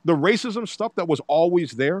the racism stuff that was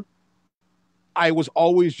always there. I was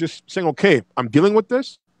always just saying, okay, I'm dealing with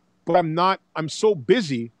this, but I'm so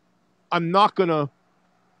busy, I'm not going to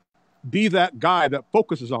be that guy that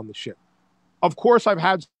focuses on the shit. Of course, I've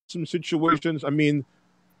had some situations. I mean,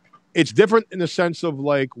 it's different in the sense of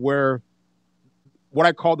like where what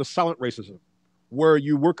I call the silent racism, where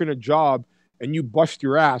you work in a job and you bust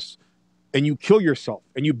your ass and you kill yourself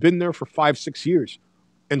and you've been there for 5-6 years.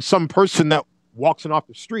 And some person that walks in off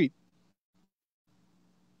the street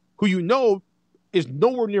who you know is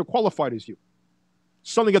nowhere near qualified as you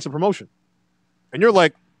suddenly gets a promotion. And you're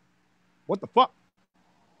like, what the fuck?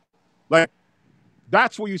 Like,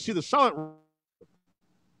 that's where you see the silent.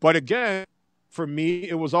 But again, for me,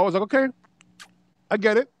 it was always like, okay, I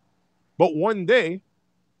get it. But one day,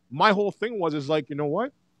 my whole thing is like, you know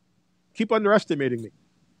what? Keep underestimating me.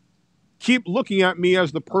 Keep looking at me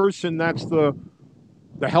as the person that's the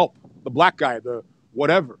help, the black guy, the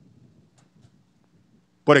whatever.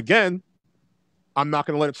 But again, I'm not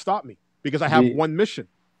going to let it stop me because I have one mission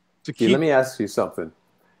to keep. Let me ask you something.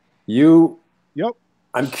 Yep.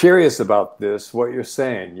 I'm curious about this. What you're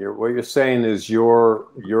saying. What you're saying is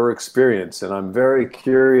your experience, and I'm very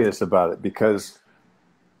curious about it because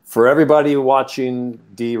for everybody watching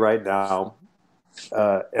D right now,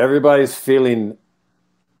 everybody's feeling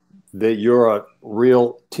that you're a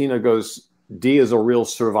real. Tina goes, D is a real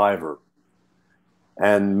survivor.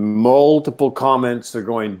 And multiple comments are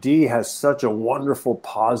going, D has such a wonderful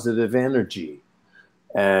positive energy.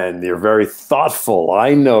 And you're very thoughtful.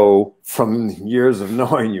 I know from years of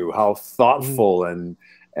knowing you how thoughtful and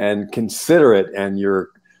considerate, and you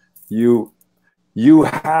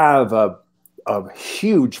have a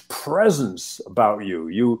huge presence about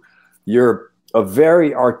you. You're a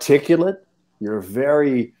very articulate. You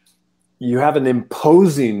have an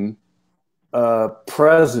imposing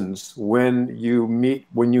presence when you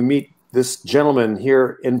meet this gentleman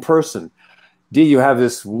here in person. D, you have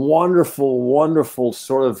this wonderful, wonderful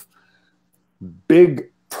sort of big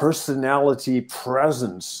personality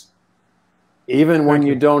presence, even when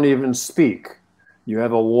you don't even speak. You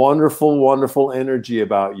have a wonderful, wonderful energy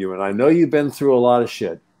about you. And I know you've been through a lot of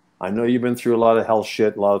shit. I know you've been through a lot of hell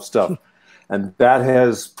shit, a lot of stuff. And that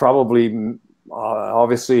has probably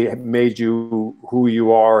obviously made you who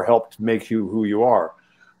you are, helped make you who you are.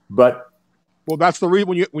 But well, that's the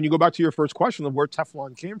reason when you go back to your first question of where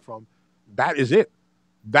Teflon came from, that is it.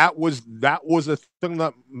 That was a thing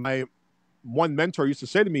that my one mentor used to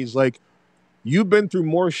say to me. He's like, you've been through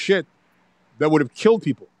more shit that would have killed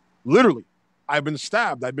people. Literally. I've been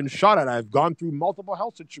stabbed. I've been shot at. I've gone through multiple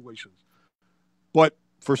health situations. But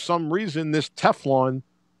for some reason, this Teflon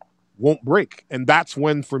won't break. And that's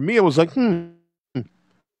when, for me, it was like,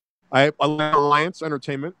 I Alliance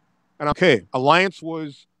Entertainment. And okay, Alliance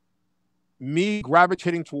was me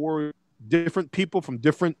gravitating toward different people from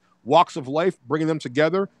different walks of life, bringing them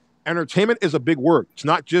together. Entertainment is a big word. It's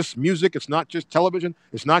not just music. It's not just television.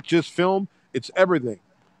 It's not just film. It's everything.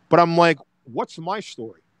 But I'm like, what's my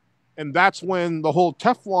story? And that's when the whole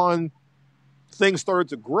Teflon thing started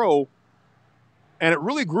to grow. And it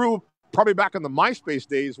really grew probably back in the MySpace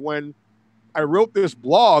days when I wrote this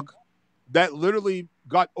blog that literally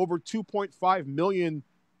got over 2.5 million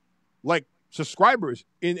like subscribers.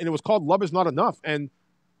 And it was called Love Is Not Enough. And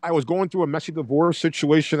I was going through a messy divorce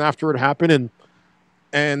situation after it happened,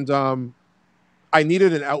 and I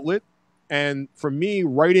needed an outlet. And for me,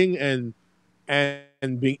 writing and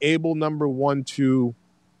being able, number one, to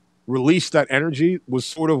release that energy was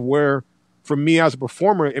sort of where, for me as a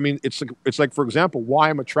performer, I mean, it's like for example, why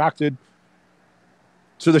I'm attracted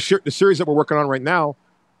to the series that we're working on right now,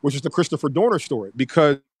 which is the Christopher Dorner story,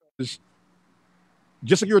 because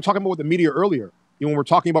just like you were talking about with the media earlier, when we're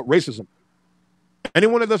talking about racism.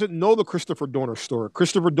 Anyone that doesn't know the Christopher Dorner story,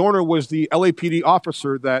 Christopher Dorner was the LAPD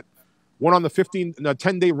officer that went on the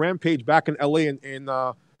 10-day rampage back in LA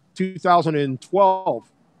in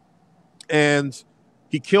 2012. And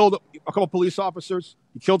he killed a couple of police officers.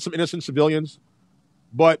 He killed some innocent civilians.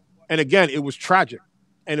 And again, it was tragic.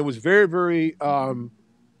 And it was very, very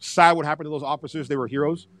sad what happened to those officers. They were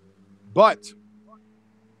heroes. But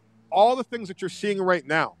all the things that you're seeing right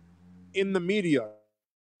now in the media,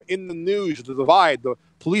 in the news, the divide, the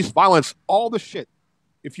police violence, all the shit.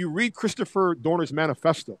 If you read Christopher Dorner's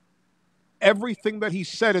manifesto, everything that he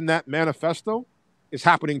said in that manifesto is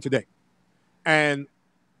happening today. And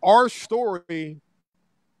our story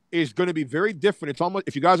is going to be very different. It's almost,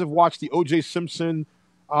 if you guys have watched the O.J. Simpson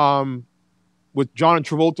with John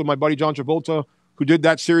Travolta, my buddy John Travolta, who did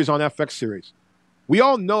that series on FX series. We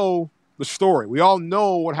all know the story. We all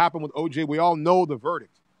know what happened with O.J. We all know the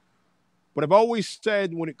verdict. But I've always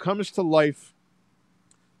said when it comes to life,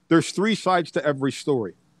 there's three sides to every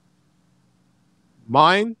story.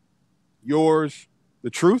 Mine, yours, the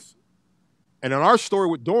truth. And in our story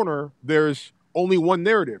with Dorner, there's only one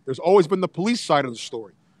narrative. There's always been the police side of the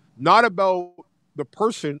story. Not about the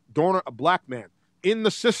person, Dorner, a black man, in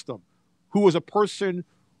the system, who was a person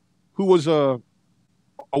who was a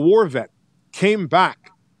war vet, came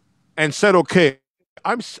back and said, okay,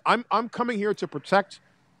 I'm coming here to protect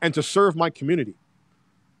and to serve my community.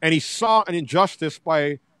 And he saw an injustice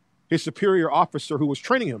by his superior officer who was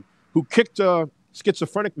training him, who kicked a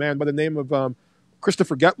schizophrenic man by the name of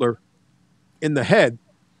Christopher Gettler in the head.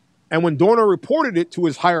 And when Dorner reported it to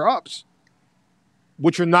his higher-ups,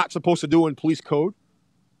 which you're not supposed to do in police code,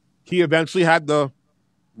 he eventually had the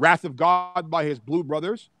wrath of God by his blue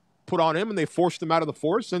brothers put on him, and they forced him out of the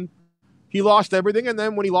force, and he lost everything. And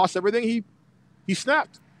then when he lost everything, he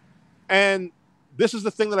snapped. And this is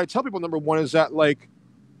the thing that I tell people, number one, is that, like,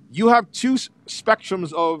 you have two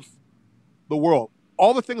spectrums of the world.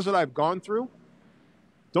 All the things that I've gone through,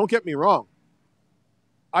 don't get me wrong,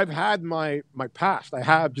 I've had my past. I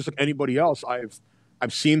have, just like anybody else.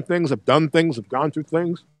 I've seen things, I've done things, I've gone through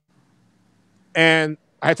things. And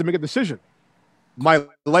I had to make a decision. My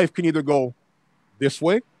life can either go this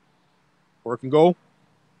way or it can go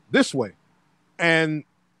this way. And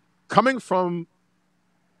coming from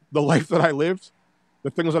the life that I lived, the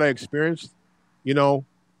things that I experienced, you know,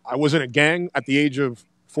 I was in a gang at the age of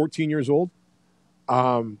 14 years old.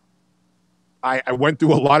 I went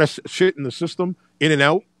through a lot of shit in the system, in and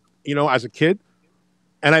out, you know, as a kid.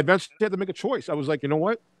 And I eventually had to make a choice. I was like, you know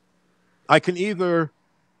what? I can either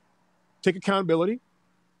take accountability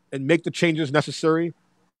and make the changes necessary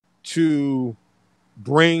to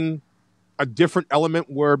bring a different element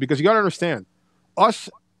where, because you got to understand, us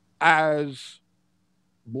as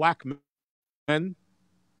black men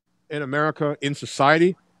in America, in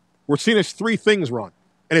society, we're seen as three things, Ron.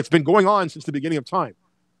 And it's been going on since the beginning of time.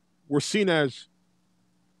 We're seen as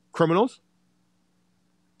criminals,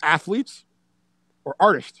 athletes, or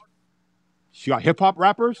artists. You got hip-hop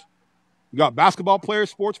rappers, you got basketball players,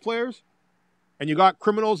 sports players, and you got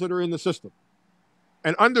criminals that are in the system.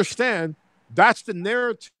 And understand, that's the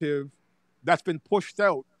narrative that's been pushed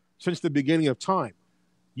out since the beginning of time.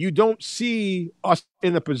 You don't see us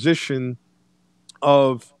in a position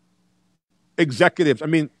of executives. I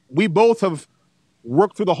mean, we both have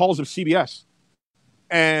worked through the halls of CBS.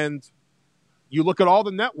 And you look at all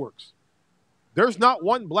the networks. There's not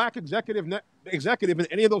one black executive in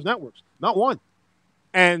any of those networks. Not one.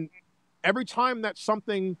 And every time that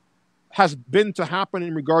something has been to happen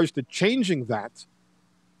in regards to changing that,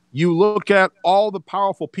 you look at all the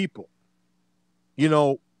powerful people, you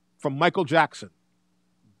know, from Michael Jackson,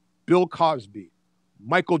 Bill Cosby,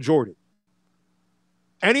 Michael Jordan.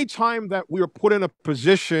 Anytime that we are put in a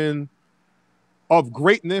position of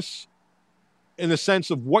greatness in the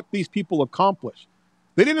sense of what these people accomplished,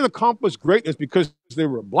 they didn't accomplish greatness because they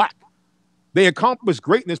were black. They accomplished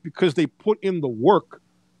greatness because they put in the work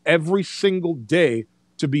every single day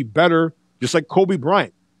to be better, just like Kobe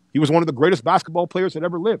Bryant. He was one of the greatest basketball players that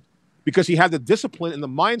ever lived because he had the discipline and the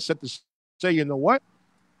mindset to say, you know what?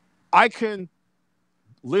 I can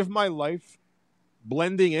live my life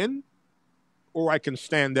blending in, or I can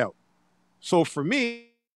stand out. So for me,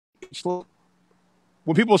 it's like,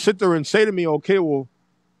 when people sit there and say to me, okay, well,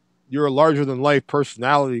 you're a larger than life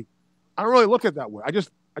personality, I don't really look at it that way. I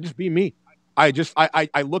just be me. I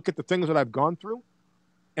look at the things that I've gone through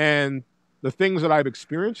and the things that I've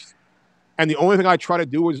experienced. And the only thing I try to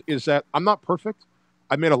do is that I'm not perfect.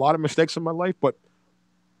 I've made a lot of mistakes in my life, but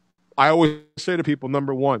I always say to people,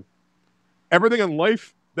 number one, everything in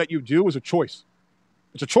life that you do is a choice.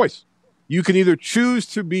 It's a choice. You can either choose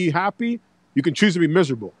to be happy, you can choose to be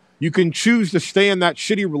miserable. You can choose to stay in that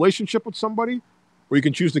shitty relationship with somebody, or you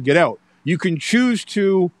can choose to get out. You can choose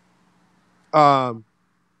to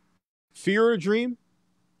fear a dream,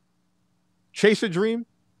 chase a dream,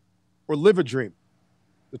 or live a dream.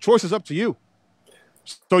 The choice is up to you.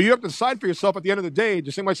 So you have to decide for yourself at the end of the day,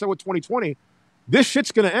 just like I said with 2020, this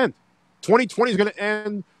shit's going to end. 2020 is going to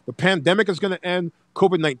end. The pandemic is going to end.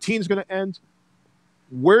 COVID-19 is going to end.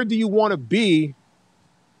 Where do you want to be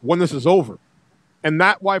when this is over? And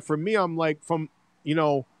that's why, for me, I'm like, from, you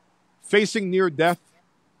know, facing near death.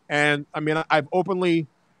 And I mean, I've openly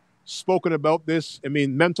spoken about this. I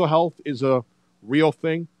mean, mental health is a real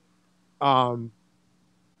thing.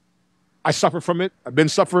 I suffer from it. I've been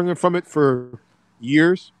suffering from it for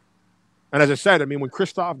years. And as I said, I mean, when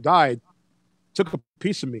Christoph died, it took a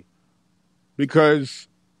piece of me because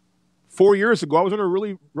 4 years ago, I was in a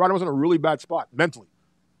really bad spot mentally.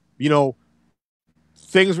 You know,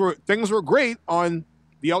 things were great on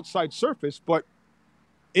the outside surface, but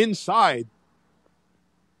inside,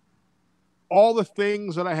 all the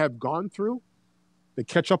things that I have gone through, they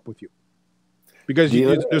catch up with you because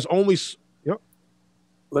there's only. Yep.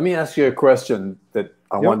 Let me ask you a question that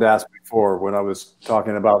I wanted to ask before when I was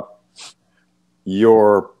talking about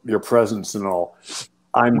your presence and all.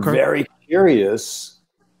 I'm very curious.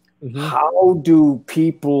 How do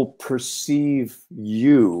people perceive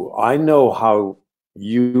you? I know how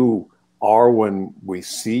you are when we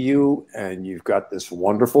see you, and you've got this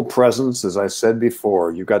wonderful presence, as I said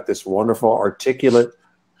before. You've got this wonderful articulate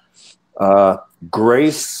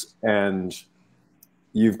grace, and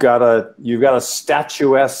you've got a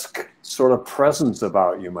statuesque sort of presence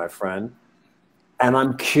about you, my friend. And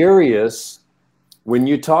I'm curious, when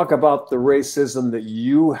you talk about the racism that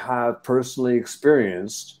you have personally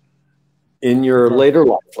experienced in your later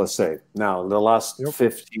life, let's say now the last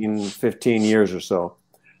 15 years or so,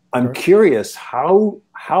 I'm curious, how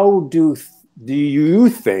do you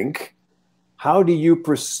think, how do you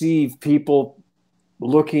perceive people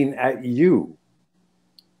looking at you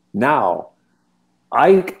now?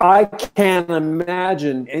 I can't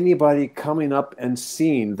imagine anybody coming up and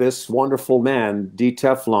seeing this wonderful man,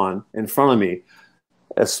 DTeflon, in front of me,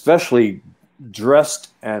 especially dressed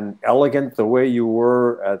and elegant the way you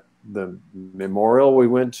were at the memorial we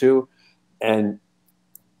went to, and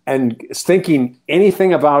thinking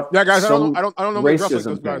anything about guys, some I don't know racism like this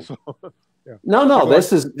thing. guy, so. No,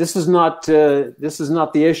 this is not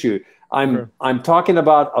the issue. I'm talking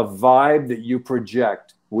about a vibe that you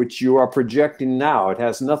project, which you are projecting now. It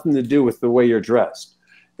has nothing to do with the way you're dressed.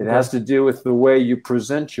 It has to do with the way you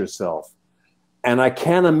present yourself. And I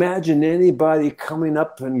can't imagine anybody coming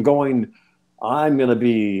up and going, I'm going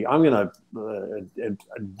to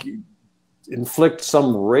inflict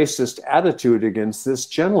some racist attitude against this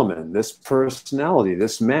gentleman, this personality,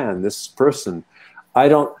 this man, this person.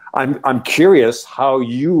 I'm curious how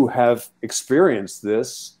you have experienced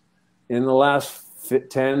this in the last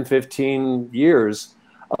 10, 15 years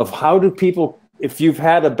of how do people, if you've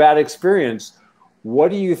had a bad experience,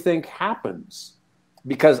 what do you think happens?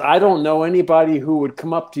 Because I don't know anybody who would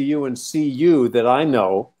come up to you and see you that I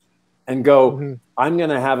know and go, I'm going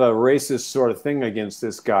to have a racist sort of thing against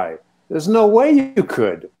this guy. There's no way you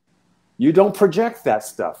could. You don't project that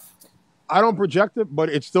stuff. I don't project it, but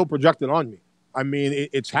it's still projected on me. I mean,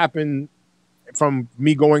 it's happened from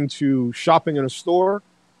me going to shopping in a store.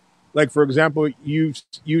 Like, for example, you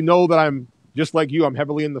know that I'm just like you. I'm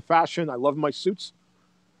heavily into fashion. I love my suits.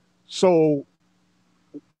 So,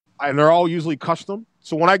 and they're all usually custom.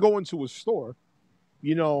 So when I go into a store,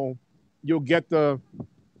 you know, you'll get the...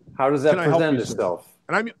 How does that present itself?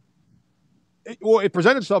 And I mean, it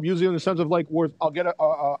presents itself usually in the sense of like, where I'll get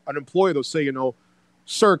an employee that'll say, you know,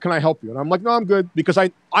 sir, can I help you? And I'm like, no, I'm good, because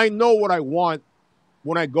I know what I want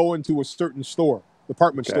when I go into a certain store,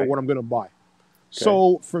 department store, what I'm going to buy.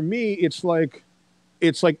 So for me, it's like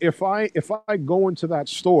if I go into that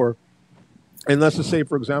store, and let's just say,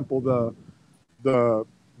 for example, the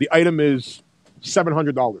item is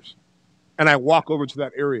 $700, and I walk over to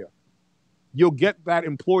that area, you'll get that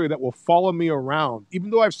employee that will follow me around, even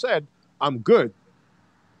though I've said I'm good.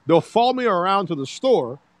 They'll follow me around to the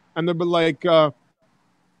store, and they'll be like, are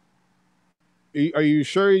you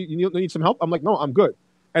sure you need some help? I'm like, no, I'm good.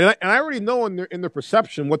 And I already know in their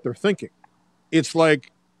perception what they're thinking. It's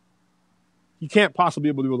like, you can't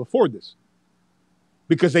possibly be able to afford this.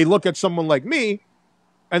 Because they look at someone like me,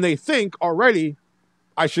 and they think already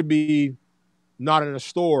I should be not in a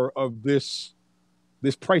store of this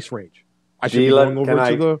price range. I should be going over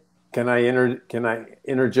to the... Can I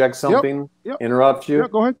interject something? Yep. Interrupt you? Yeah,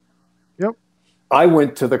 go ahead. Yep. I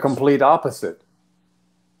went to the complete opposite.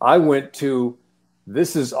 I went to,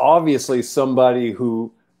 this is obviously somebody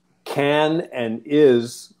who can and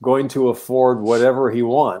is going to afford whatever he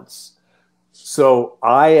wants. So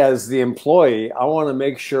I, as the employee, I want to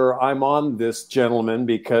make sure I'm on this gentleman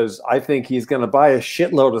because I think he's going to buy a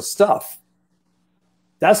shitload of stuff.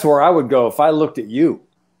 That's where I would go if I looked at you.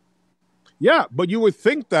 Yeah, but you would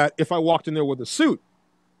think that if I walked in there with a suit.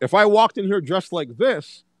 If I walked in here dressed like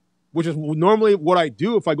this, which is normally what I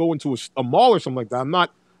do if I go into a mall or something like that. I'm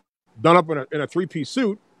not done up in a three-piece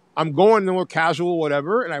suit. I'm going in more casual,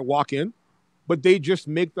 whatever, and I walk in. But they just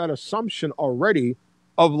make that assumption already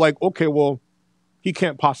of like, okay, well, he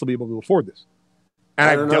can't possibly be able to afford this. And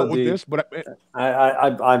I I've don't dealt know, with D. this, but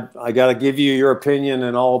I got to give you your opinion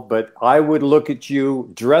and all, but I would look at you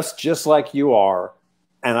dressed just like you are,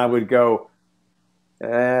 and I would go,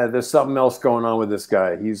 there's something else going on with this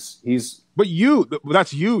guy. But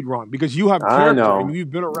that's you, Ron, because you have I character and know, you've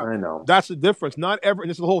been around. I know. That's the difference. Not every, and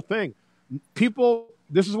this is the whole thing. People,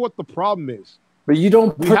 this is what the problem is. But you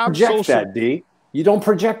don't We have project that, D. You don't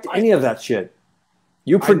project any of that shit.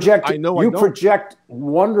 You project, I know you project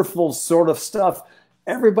wonderful sort of stuff.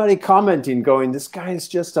 Everybody commenting, going, this guy is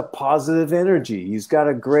just a positive energy. He's got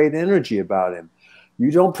a great energy about him. You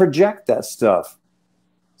don't project that stuff.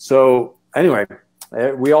 So anyway,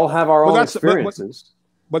 we all have our own experiences.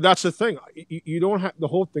 But that's the thing. You don't have, the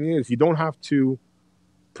whole thing is you don't have to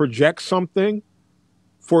project something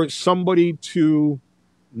for somebody to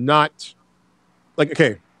not, like,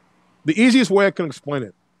 okay, the easiest way I can explain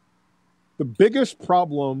it, the biggest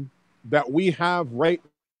problem that we have right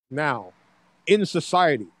now in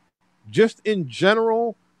society, just in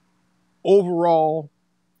general, overall,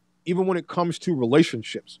 even when it comes to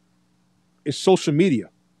relationships, is social media.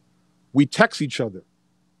 We text each other.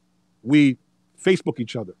 We Facebook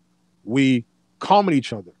each other. We comment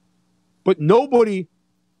each other. But nobody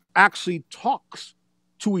actually talks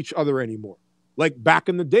to each other anymore. Like back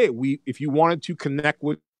in the day, if you wanted to connect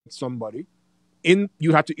with somebody,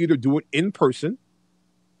 you have to either do it in person.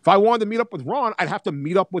 If I wanted to meet up with Ron, I'd have to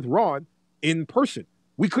meet up with Ron in person.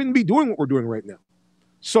 We couldn't be doing what we're doing right now.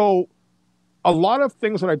 So a lot of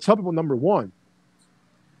things that I tell people, number one,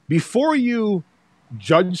 before you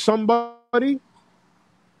judge somebody,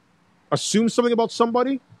 assume something about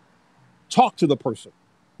somebody, talk to the person.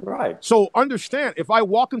 Right. So understand, if I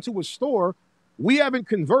walk into a store, we haven't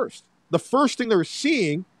conversed. The first thing they're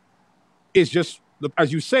seeing is just,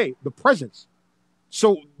 as you say, the presence.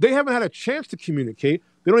 So they haven't had a chance to communicate.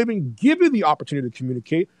 They don't even give you the opportunity to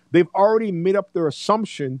communicate. They've already made up their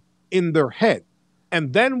assumption in their head.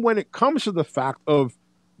 And then when it comes to the fact of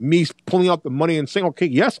me pulling out the money and saying, okay,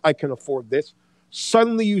 yes, I can afford this,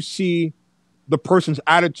 suddenly you see the person's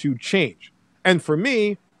attitude change. And for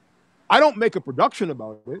me, I don't make a production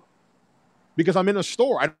about it because I'm in a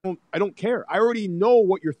store. I don't care. I already know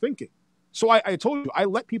what you're thinking. So I told you, I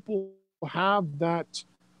let people have that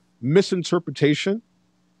misinterpretation.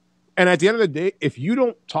 And at the end of the day, if you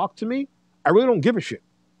don't talk to me, I really don't give a shit.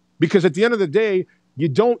 Because at the end of the day, you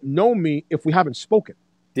don't know me if we haven't spoken.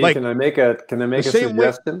 D, like, can I make a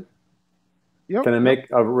suggestion? Yep. Can I make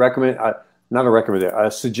a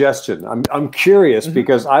a suggestion? I'm curious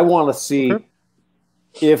because I want to see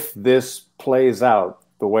if this plays out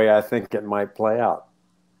the way I think it might play out.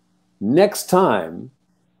 Next time,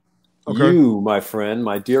 you, my friend,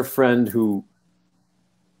 my dear friend, who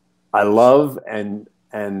I love and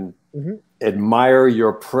admire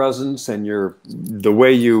your presence and the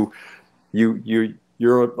way you're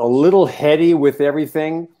a little heady with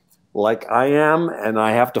everything, like I am, and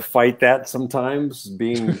I have to fight that sometimes.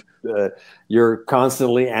 Being you're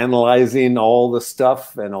constantly analyzing all the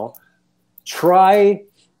stuff and all. Try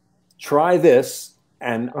this,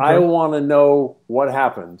 and I want to know what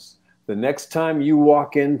happens the next time you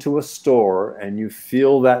walk into a store and you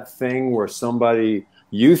feel that thing where somebody,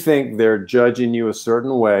 you think they're judging you a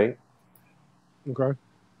certain way. Okay.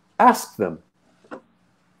 Ask them.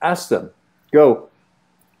 Go,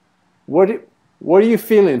 what are you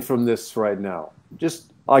feeling from this right now?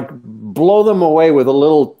 Just like blow them away with a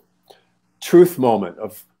little truth moment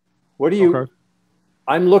of what do you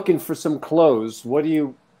I'm looking for some clothes. What are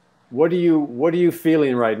you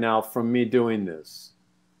feeling right now from me doing this?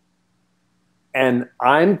 And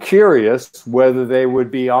I'm curious whether they would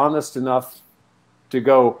be honest enough to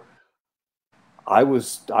go, I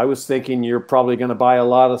was thinking you're probably going to buy a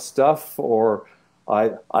lot of stuff, or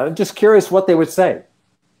I'm just curious what they would say.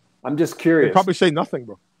 I'm just curious. They'd probably say nothing,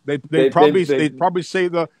 bro. They'd probably say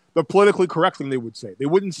the politically correct thing they would say. They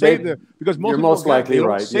wouldn't say because most people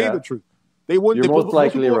don't say the truth. They wouldn't. You're most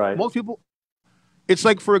likely right. Most people. It's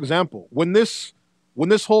like, for example, when this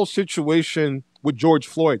whole situation with George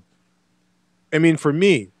Floyd. I mean, for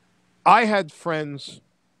me, I had friends,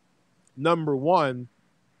 number one,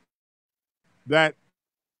 that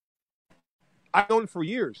I've known for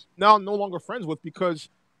years. Now I'm no longer friends with because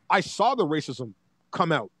I saw the racism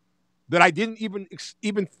come out that I didn't even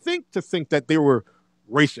think that they were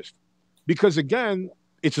racist. Because again,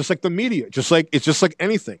 it's just like the media, it's just like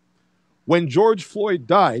anything. When George Floyd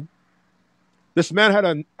died, this man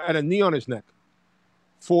had a knee on his neck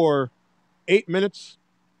for 8 minutes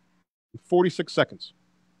and 46 seconds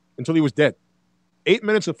until he was dead. 8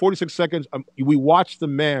 minutes and 46 seconds. We watched the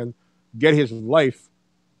man get his life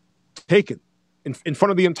taken in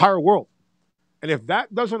front of the entire world. And if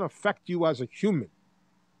that doesn't affect you as a human,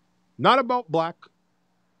 Not about black,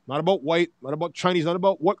 not about white, not about Chinese, not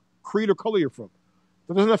about what creed or color you're from. If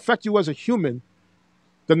it doesn't affect you as a human,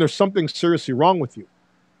 then there's something seriously wrong with you.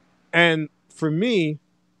 And for me,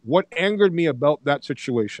 what angered me about that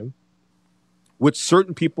situation with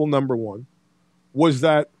certain people, number one, was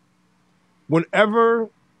that whenever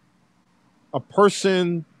a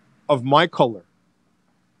person of my color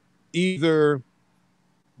either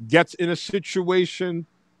gets in a situation,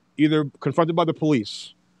 either confronted by the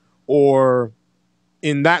police or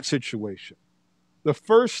in that situation, the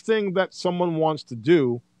first thing that someone wants to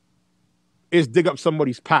do is dig up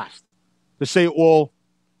somebody's past to say, well,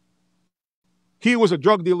 he was a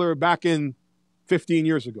drug dealer back in 15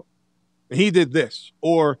 years ago, and he did this,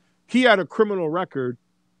 or he had a criminal record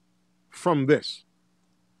from this.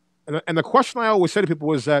 And the question I always say to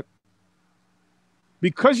people is that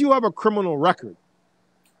because you have a criminal record,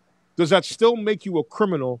 does that still make you a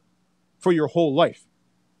criminal for your whole life?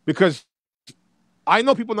 Because I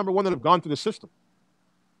know people, number one, that have gone through the system,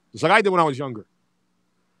 just like I did when I was younger,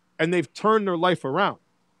 and they've turned their life around.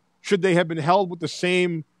 Should they have been held with the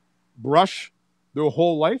same brush their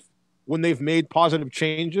whole life when they've made positive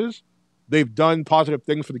changes? They've done positive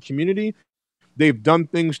things for the community. They've done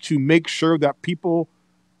things to make sure that people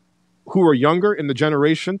who are younger in the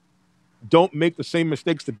generation don't make the same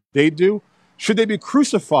mistakes that they do. Should they be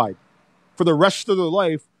crucified for the rest of their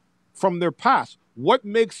life from their past? What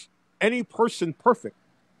makes any person perfect?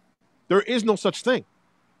 There is no such thing.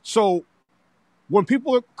 So when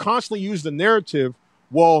people constantly use the narrative,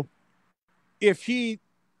 well, if he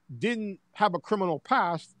didn't have a criminal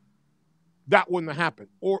past, that wouldn't have happened.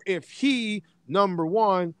 Or if he, number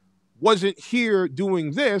one, wasn't here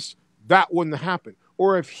doing this, that wouldn't have happened.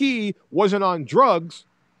 Or if he wasn't on drugs,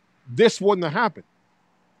 this wouldn't have happened.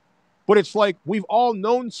 But it's like we've all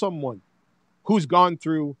known someone who's gone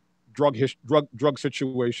through drug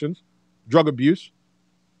situations, drug abuse.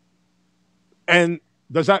 And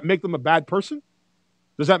does that make them a bad person?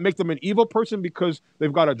 Does that make them an evil person because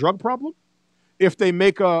they've got a drug problem? If they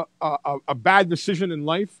make a bad decision in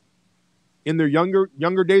life, in their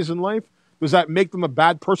younger days in life, does that make them a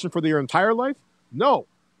bad person for their entire life? No.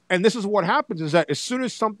 And this is what happens, is that as soon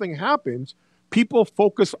as something happens, people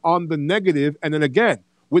focus on the negative, and then again,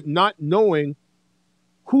 with not knowing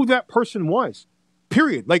who that person was,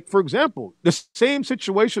 period. Like, for example, the same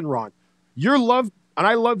situation, Ron. You're loved, and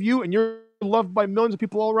I love you, and you're loved by millions of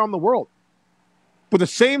people all around the world. But the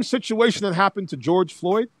same situation that happened to George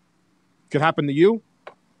Floyd could happen to you,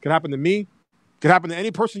 could happen to me, could happen to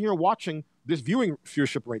any person here watching this viewing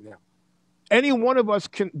viewership right now. Any one of us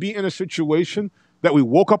can be in a situation that we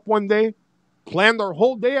woke up one day, planned our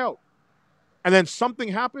whole day out, and then something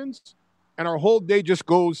happens, and our whole day just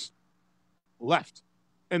goes left.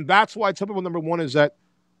 And that's why I tell people, number one, is that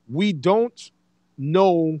we don't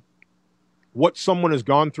know what someone has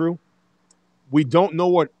gone through. We don't know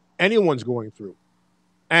what anyone's going through.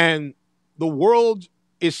 And the world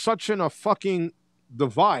is such in a fucking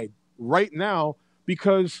divide right now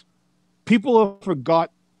because people have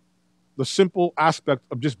forgot the simple aspect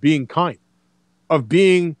of just being kind, of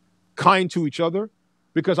being kind to each other.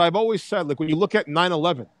 Because I've always said, like, when you look at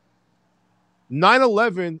 9/11,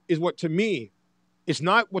 9/11 is what, to me, it's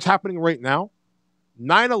not what's happening right now.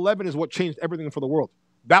 9/11 is what changed everything for the world.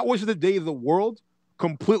 That was the day the world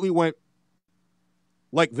completely went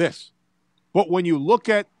like this. But when you look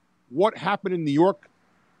at what happened in New York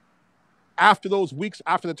after those weeks,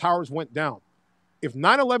 after the towers went down, if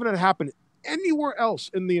 9/11 had happened anywhere else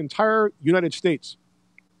in the entire United States,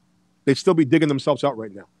 they'd still be digging themselves out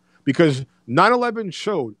right now. Because 9/11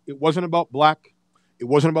 showed it wasn't about black, it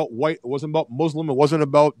wasn't about white, it wasn't about Muslim, it wasn't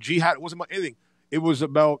about jihad, it wasn't about anything. It was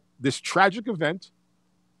about this tragic event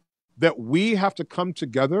that we have to come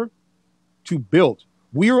together to build.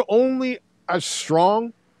 We are only as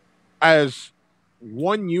strong as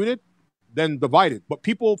one unit than divided. But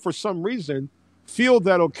people, for some reason, feel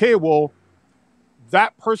that, okay, well,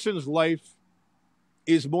 that person's life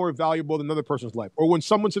is more valuable than another person's life. Or when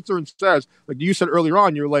someone sits there and says, like you said earlier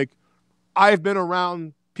on, you're like, I've been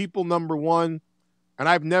around people, number one, and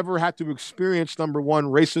I've never had to experience, number one,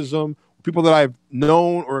 racism, people that I've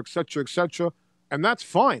known, or et cetera, et cetera. And that's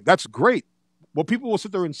fine. That's great. Well, people will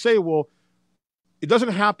sit there and say, well, it doesn't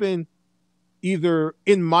happen either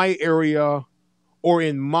in my area or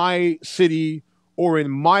in my city or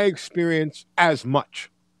in my experience as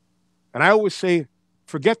much. And I always say,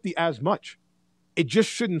 forget the as much. It just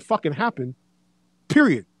shouldn't fucking happen,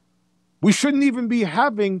 period. We shouldn't even be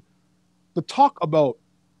having the talk about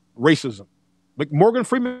racism. Like Morgan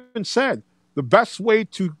Freeman said, the best way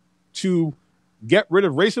to get rid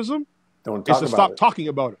of racism is to stop talking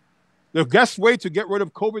about it. The best way to get rid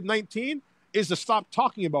of COVID-19 is to stop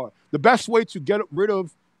talking about it. The best way to get rid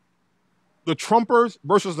of the Trumpers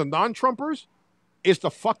versus the non-Trumpers is to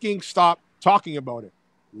fucking stop talking about it.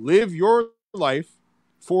 Live your life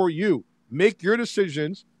for you. Make your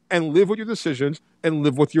decisions and live with your decisions and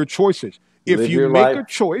live with your choices. If you make a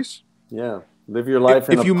choice... Yeah, live your life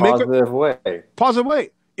in a positive way. Positive way.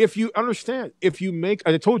 If you understand, if you make...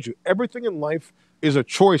 I told you, everything in life is a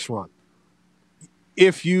choice, Ron.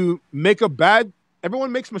 If you make a bad...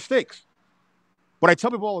 Everyone makes mistakes. But I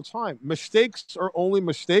tell people all the time, mistakes are only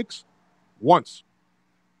mistakes once.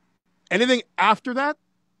 Anything after that,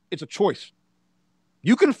 it's a choice.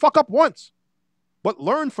 You can fuck up once, but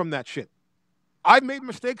learn from that shit. I've made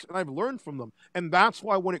mistakes and I've learned from them. And that's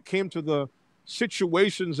why when it came to the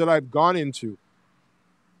situations that I've gone into,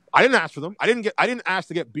 I didn't ask for them. I didn't ask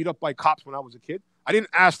to get beat up by cops when I was a kid. I didn't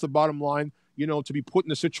ask, the bottom line, to be put in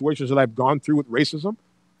the situations that I've gone through with racism,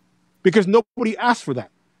 because nobody asked for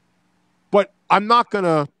that. But I'm not going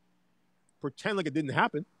to pretend like it didn't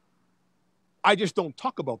happen. I just don't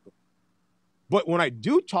talk about them. But when I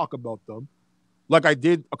do talk about them, like I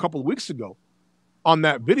did a couple of weeks ago on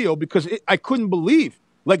that video, because I couldn't believe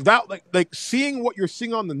like seeing what you're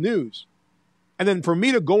seeing on the news. And then for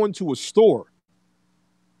me to go into a store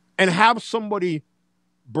and have somebody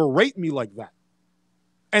berate me like that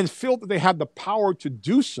and feel that they had the power to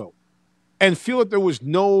do so and feel that there was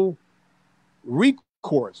no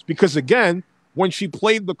recourse. Because again, when she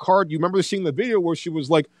played the card, you remember seeing the video where she was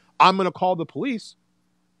like, I'm going to call the police.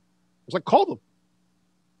 I was like, call them.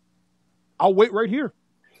 I'll wait right here.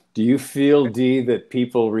 Do you feel, D, that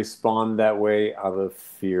people respond that way out of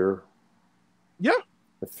fear? Yeah.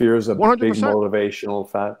 The fear is a 100%. big motivational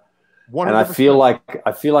factor. 100%. And I feel like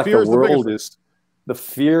the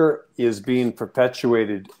fear is being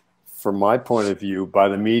perpetuated, from my point of view, by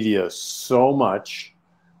the media so much,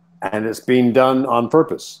 and it's being done on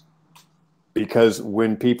purpose. Because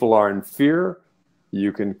when people are in fear,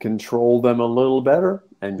 you can control them a little better,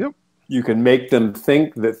 and you can make them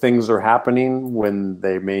think that things are happening when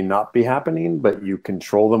they may not be happening, but you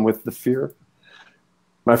control them with the fear.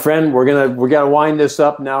 My friend, we're gonna wind this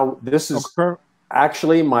up now. This is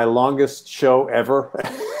actually my longest show ever.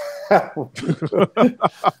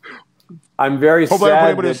 I'm very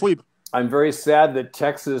sad. I'm very sad that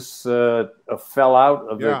Texas fell out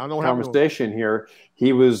of the conversation here.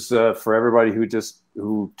 He was, for everybody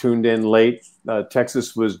who tuned in late,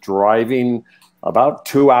 Texas was driving about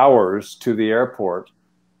 2 hours to the airport.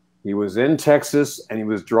 He was in Texas and he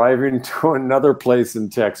was driving to another place in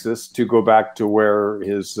Texas to go back to where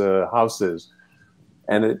his house is.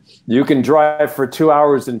 And you can drive for 2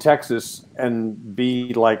 hours in Texas and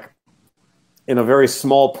be like in a very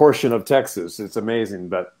small portion of Texas. It's amazing,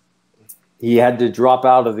 but he had to drop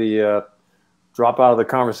out of the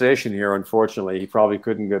conversation here. Unfortunately, he probably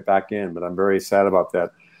couldn't get back in, but I'm very sad about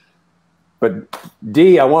that. But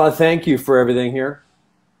D, I want to thank you for everything here.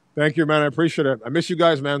 Thank you, man. I appreciate it. I miss you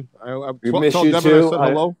guys, man. I miss you too. I said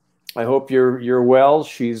hello. I hope you're well.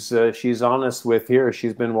 She's honest with here.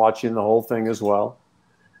 She's been watching the whole thing as well.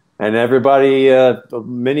 And everybody,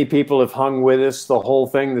 many people have hung with us the whole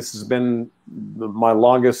thing. This has been my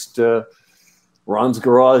longest Ron's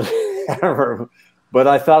Garage ever. But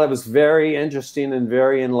I thought it was very interesting and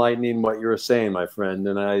very enlightening what you were saying, my friend.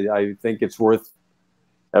 And I think it's worth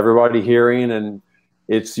everybody hearing. And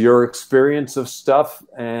it's your experience of stuff.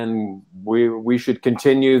 And we should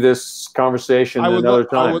continue this conversation another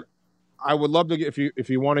time. I would love to, if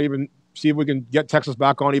you want to even see if we can get Texas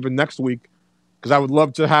back on even next week, because I would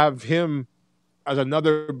love to have him as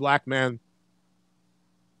another black man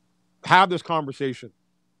have this conversation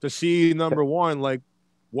to see, number one, like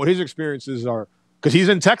what his experiences are, because he's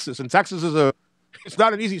in Texas, and Texas is it's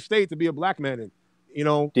not an easy state to be a black man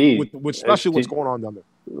in, with especially what's going on down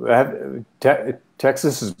there.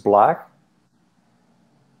 Texas is black.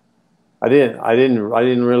 I didn't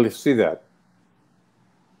really see that.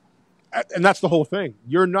 And that's the whole thing.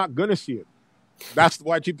 You're not going to see it. That's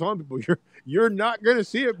why I keep telling people, you're not going to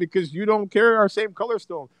see it because you don't carry our same color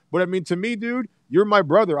stone. But I mean, to me, dude, you're my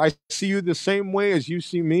brother. I see you the same way as you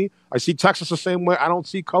see me. I see Texas the same way. I don't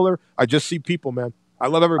see color. I just see people, man. I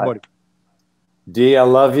love everybody. D, I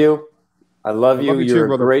love you. I love you.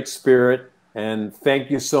 You're a great spirit. And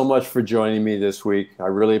thank you so much for joining me this week. I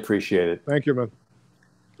really appreciate it. Thank you, man.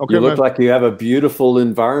 Okay, you look like you have a beautiful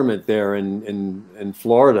environment there in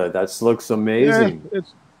Florida. That looks amazing. Yeah,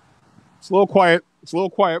 it's a little quiet. It's a little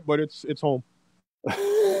quiet, but it's home.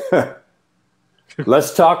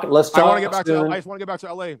 Let's talk. I want to get back to LA. I just want to get back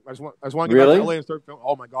to LA. I just want to get back to LA and start filming.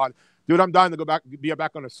 Oh my God, dude, I'm dying to go back, be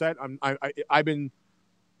back on a set.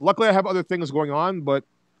 Luckily I have other things going on, but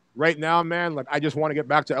right now, man, like I just want to get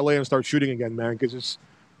back to LA and start shooting again, man, because it's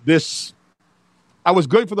this. I was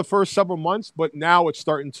good for the first several months, but now it's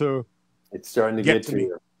starting to get to me.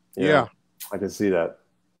 you. Yeah, I can see that.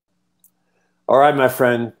 All right, my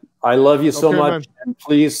friend. I love you so much. And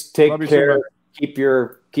please take care. Keep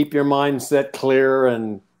your mindset clear,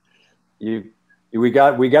 and we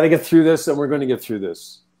got to get through this, and we're going to get through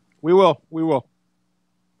this. We will.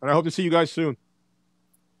 And I hope to see you guys soon.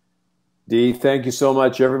 D, thank you so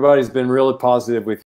much. Everybody's been really positive with